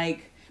saying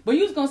like, but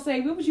you was going to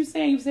say, what was you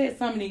saying? You said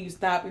something and you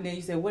stopped and then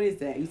you said, what is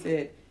that? You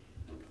said.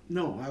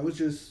 No, I was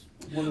just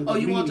one of the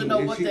you want to know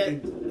what that?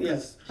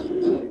 Yes.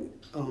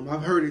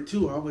 I've heard it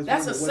too. I always.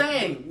 That's a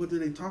saying. What do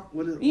they talk?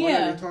 What are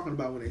they talking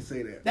about when they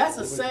say that? That's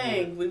a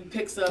saying. When it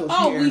picks up.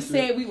 We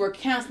said we were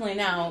canceling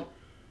out.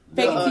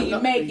 Fake it till you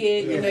make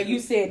it. You know, you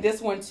said this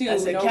one too. I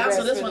said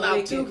cancel this one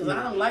out too, because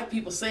I don't like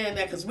people saying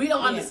that, because we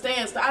don't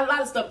understand a lot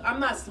of stuff.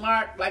 I'm not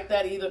smart like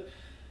that either.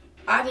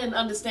 I didn't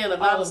understand a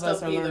lot of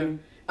stuff either. Learning.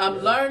 I'm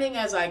learning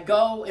as I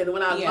go, and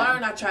when I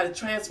learn, I try to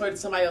transfer it to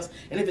somebody else.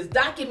 And if it's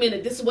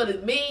documented, this is what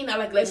it means, I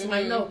like to let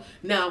somebody know.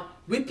 Now,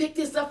 we picked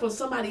this up from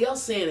somebody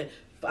else saying it.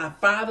 Our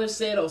father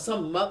said, or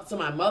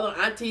my mother,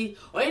 auntie,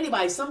 or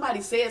anybody,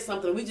 somebody said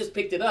something, we just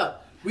picked it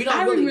up. We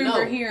don't really know. I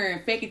remember hearing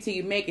 "fake it till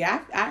you make it."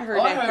 I heard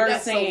that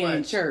first saying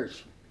in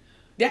church.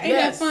 Ain't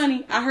that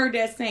funny? I heard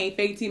that saying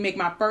 "fake it till you make it."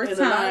 My first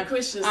time, a lot of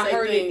Christians I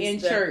heard it in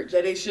church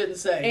that they shouldn't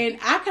say. And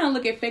I kind of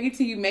look at "fake it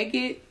till you make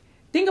it."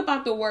 Think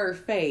about the word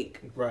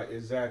 "fake." Right,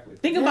 exactly.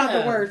 Think about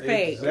the word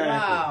 "fake." Exactly.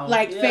 Wow.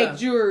 Like fake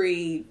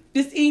jewelry.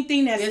 Just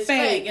anything that's it's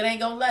fake. It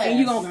ain't gonna last. And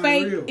you gonna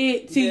fake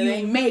it till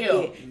you make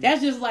it.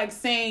 That's just like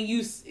saying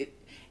you.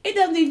 It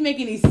doesn't even make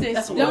any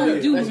sense. Don't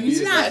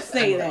not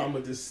say that. I'm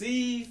gonna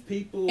deceive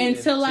people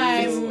until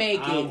I make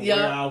it.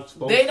 Yeah,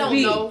 they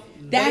don't know.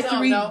 That's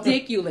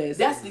ridiculous.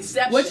 That's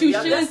deception. What you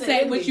should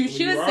say. What you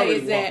should say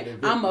is that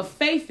I'm a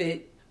faith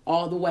it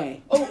all the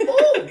way.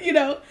 You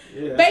know,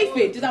 faith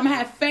it. Just I'm gonna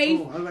have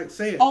faith. I like to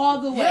say it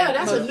all the way. Yeah,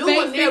 that's a new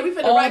one there. We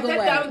finna write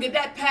that down and get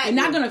that patent.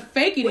 You're not gonna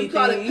fake anything. We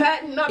call it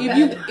patent, not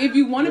patent. If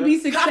you want to be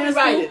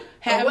successful,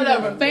 have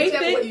whatever. Faith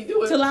it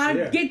till I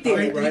get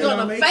there. You're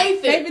gonna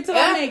faith it till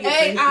I make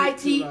it.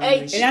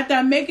 FAITH. And after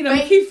I make it, I'm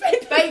gonna keep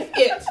faith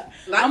it.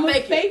 I'm gonna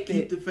fake it.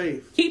 Keep the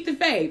faith. Keep the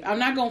faith. I'm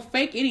not gonna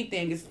fake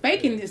anything. Because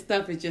faking this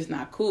stuff is just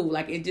not cool.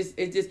 Like it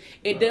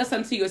does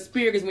something to your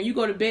spirit. Because when you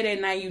go to bed at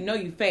night, you know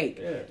you fake.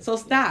 Yeah. So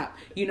stop.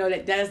 You know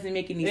that doesn't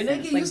make any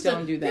sense. Like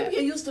don't do that. People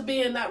get used to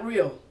being not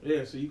real.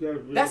 Yeah. So you gotta.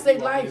 That's their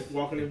life.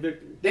 Walking in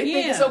victory. They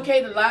think it's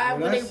okay to lie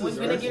when they get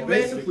ready.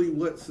 Basically,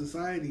 what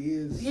society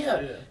is.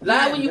 Yeah.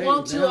 Lie when you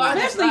want to.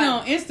 Especially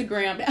on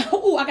Instagram.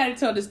 Oh, I gotta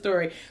tell this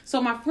story.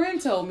 So my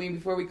friend told me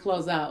before we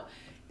close out.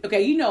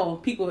 Okay, you know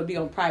people would be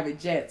on private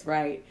jets,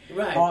 right?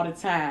 Right. All the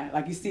time.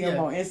 Like you see them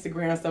on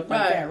Instagram and stuff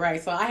like that,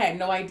 right? So I had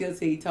no idea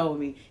until he told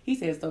me. He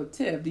said, so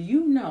Tiff, do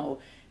you know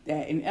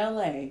that in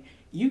LA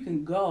you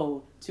can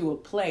go to a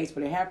place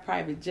where they have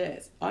private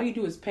jets? All you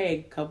do is pay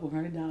a couple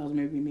 $100,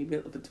 maybe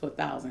up to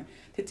 $1,000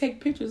 to take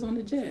pictures on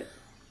the jet.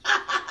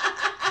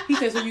 He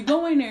said, so you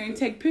go in there and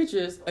take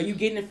pictures. Are you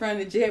getting in front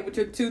of the jet with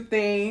your two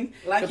things?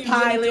 Like the you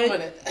pilot, really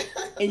doing it.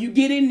 and you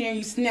get in there and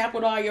you snap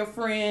with all your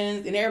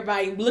friends and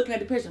everybody looking at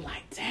the picture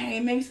like,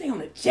 dang, man, you stay on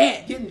the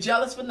jet. Getting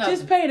jealous for nothing.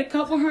 Just paid a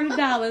couple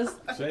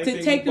 $100 Same to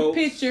thing take with the boats,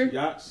 picture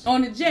yachts.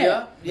 on the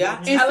jet. Yeah.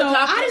 And so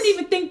I didn't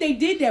even think they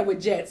did that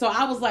with jets. So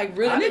I was like,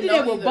 really? I They didn't did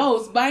that know with either.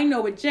 boats, but I didn't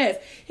know with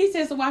jets. He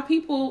said, so why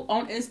people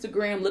on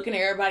Instagram looking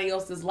at everybody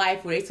else's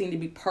life where they seem to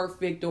be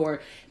perfect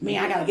or,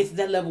 man, I got to get to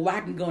that level where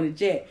I can go on a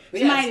jet. Yeah,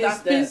 Somebody just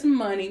stop spend that. some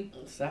money,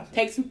 Stop.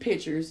 take some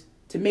pictures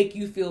to make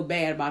you feel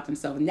bad about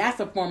themselves. And that's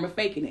a form of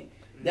faking it.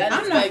 That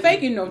I'm is not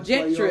faking no That's why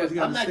jet you always trip.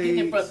 gotta I'm not stay- getting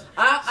in front.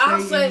 I'll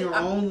stay say in your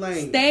own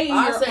lane. Stay in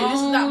I'll your say this is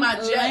own not my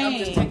jet. I'm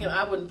just lane. taking.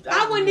 I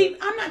wouldn't even.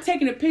 I'm not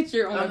taking a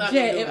picture on I'm a not jet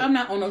gonna do if it. I'm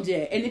not on no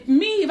jet. And if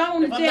I'm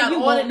on a If I'm jet, not you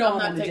on won't it, know I'm I'm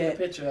not on a taking a jet.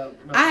 picture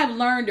of. No. I have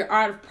learned the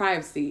art of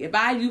privacy. If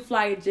I do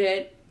fly a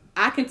jet,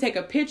 I can take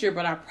a picture,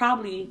 but I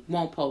probably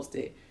won't post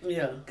it.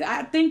 Yeah.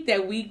 I think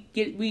that we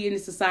in a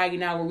society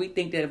now where we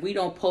think that if we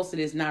don't post it,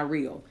 it's not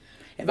real.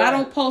 If Right. I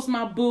don't post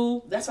my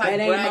boo, That's that like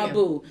ain't my bragging.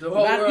 boo. The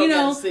whole If I, world you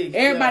know, gotta see.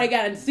 everybody Yeah.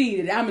 got to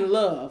see that I'm in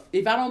love.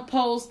 If I don't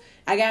post,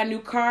 I got a new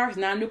car. It's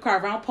not a new car.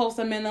 If I don't post,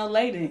 I'm in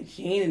LA. Then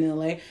she ain't in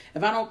LA.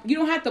 If I don't, you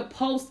don't have to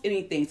post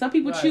anything. Some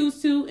people Right.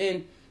 choose to,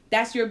 and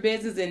that's your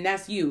business and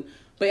that's you.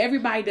 But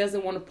everybody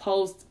doesn't want to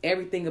post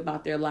everything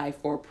about their life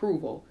for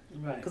approval.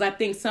 Right. Because I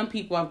think some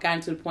people have gotten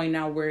to the point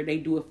now where they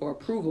do it for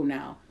approval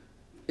now.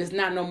 It's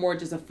not no more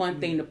just a fun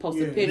thing to post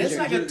a Yeah. picture. It's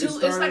like a It two.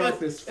 started It's like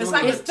off a. as It's fun.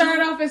 like a It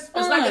started two- off as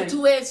fun. It's like a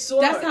two-edged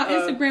sword. That's how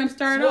Instagram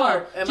started sword.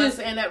 off. Am Just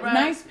I saying that right?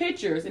 nice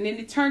pictures, and then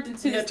it turned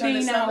into Yeah, this turned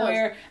thing into now something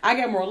where I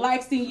got more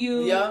likes than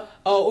you. Yeah.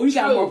 Oh, you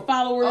got True. more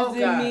followers Oh,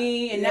 than God.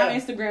 me, and Yeah. now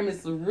Instagram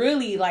is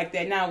really like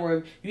that now,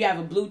 where you have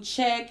a blue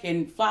check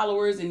and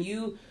followers, and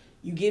you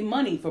get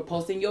money for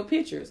posting your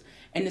pictures.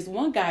 And this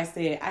one guy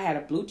said, I had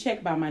a blue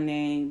check by my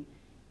name,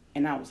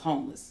 and I was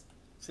homeless.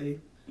 See.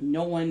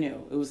 No one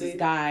knew. It was See? this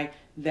guy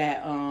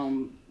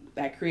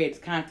that creates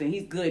content.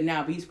 He's good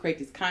now, but he's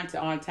created this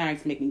content all the time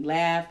to make me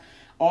laugh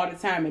all the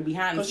time. And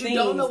behind the 'Cause you scenes,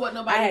 don't know what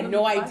nobody I had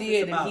no really idea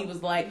is that about. he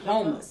was like You don't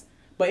know. homeless.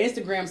 But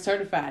Instagram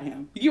certified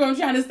him. You get what I'm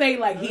trying to say?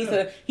 Like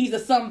he's a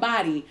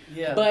somebody.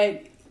 Yeah.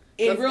 But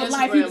in Because real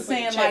life, he Instagram was put the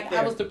saying check like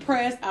there. I was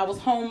depressed, I was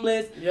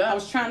homeless, Yeah. I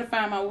was trying to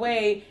find my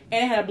way,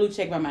 and I had a blue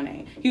check by my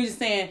name. He was just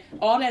saying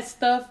all that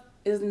stuff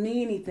doesn't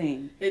mean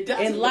anything. It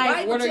doesn't. In The life,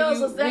 Bible what are tells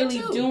you us that really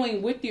too.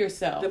 doing with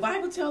yourself? The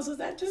Bible tells us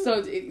that too.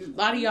 So a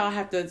lot of y'all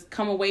have to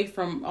come away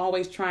from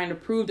always trying to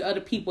prove to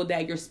other people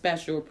that you're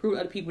special, prove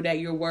to other people that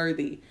you're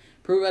worthy,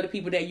 prove to other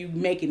people that you're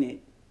making it.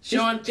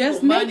 Showing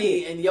just people make money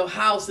it. and your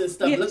house and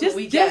stuff. Yeah, Look just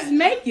what we just got.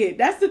 make it.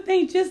 That's the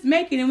thing. Just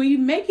make it, and when you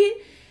make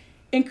it,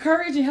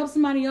 encourage and help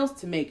somebody else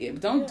to make it.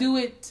 Don't Yeah. do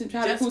it to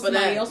try to Just prove for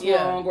somebody that, else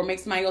yeah. wrong or make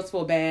somebody else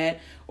feel bad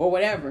or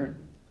whatever.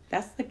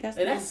 That's And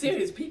that's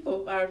serious.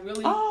 People are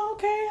really. Oh,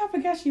 okay. I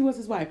forgot she was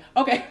his wife.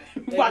 Okay,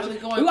 They're watching,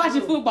 really going we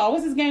watching through. football.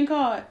 What's this game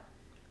called?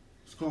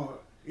 It's called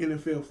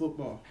NFL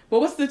football. But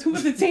what's the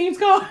teams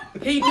called?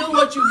 He knew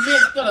what you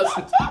meant.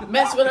 Gonna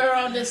mess with her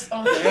on this.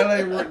 On The this.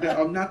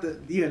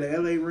 the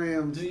LA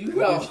Rams. Do you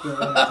know?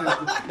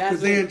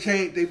 That's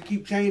Because they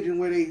keep changing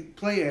where they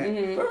play at.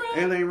 Mhm. For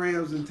real? LA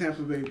Rams and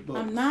Tampa Bay Bucks.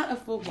 I'm not a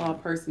football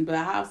person, but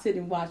I'll sit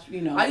and watch.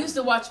 I used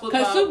to watch football.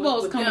 because Super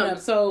Bowl's with coming them. up.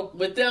 So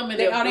With them and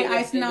they their are they and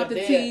icing their out the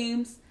dad.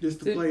 teams.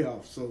 Just the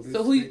playoffs.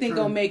 So who you think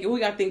gonna make it? Who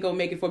y'all think gonna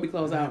make it before we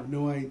close I out? have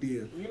no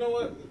idea. You know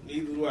what?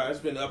 Neither do I. It's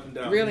been up and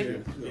down.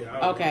 Really? Yeah,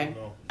 I Okay. don't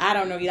know. I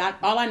don't know either.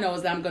 All I know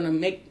is that I'm gonna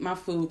make my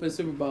food for the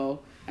Super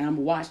Bowl and I'm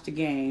gonna watch the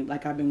game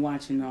like I've been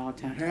watching all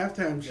the time.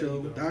 Halftime show.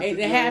 you go. Dr. And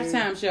the Dre,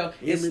 halftime show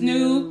is Eminem,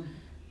 Snoop,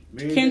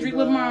 Mary Kendrick J.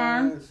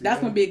 Lamar. Blige, That's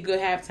yeah. gonna be a good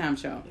halftime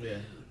show. Yeah.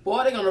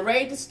 Boy, they're gonna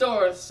raid the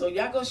stores, so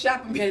y'all go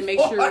shopping. We gotta make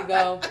sure we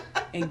go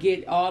and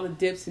get all the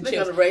dips and They're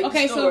chips. gonna raid the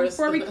Okay, so stores.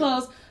 before we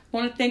close, I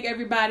want to thank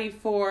everybody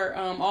for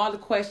all the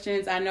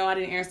questions. I know I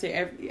didn't answer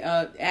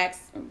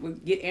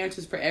get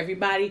answers for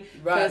everybody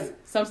because Right.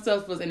 some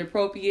stuff was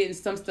inappropriate and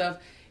some stuff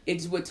it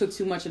just took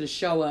too much of the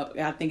show up.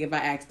 I think if I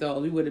asked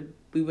those, we would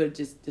have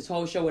just this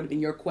whole show would have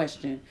been your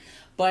question.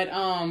 But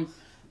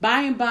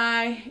by and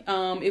by,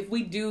 if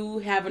we do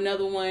have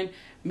another one,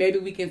 maybe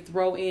we can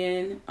throw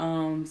in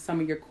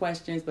some of your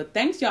questions. But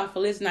thanks y'all for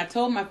listening. I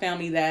told my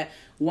family that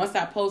once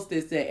I post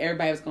this that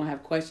everybody was going to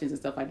have questions and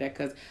stuff like that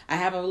because I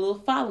have a little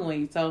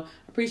following. So I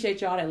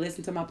appreciate y'all that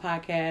listen to my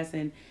podcast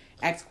and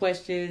ask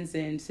questions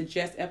and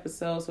suggest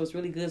episodes. So it's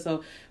really good.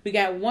 So we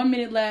got 1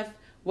 minute left.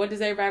 What does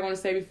everybody want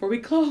to say before we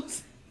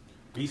close?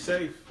 Be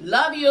safe.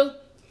 Love you.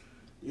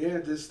 Yeah,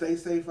 just stay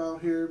safe out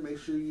here. Make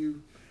sure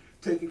you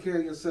taking care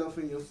of yourself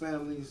and your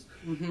families.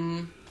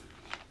 Mm-hmm.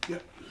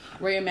 Yep.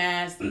 Wear your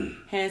mask,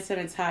 hand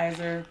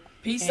sanitizer.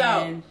 Peace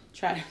and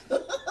try.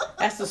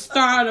 That's the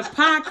star of the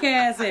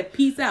podcast. Said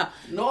peace out.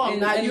 No, I'm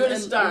not. You're the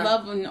star.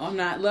 Love, I'm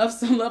not.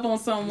 Love on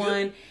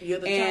someone. You're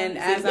the and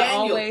star. as See, I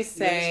Daniel, always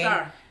you're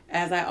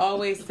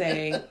the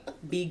say, star.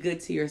 be good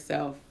to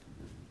yourself.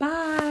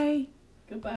 Bye. Goodbye.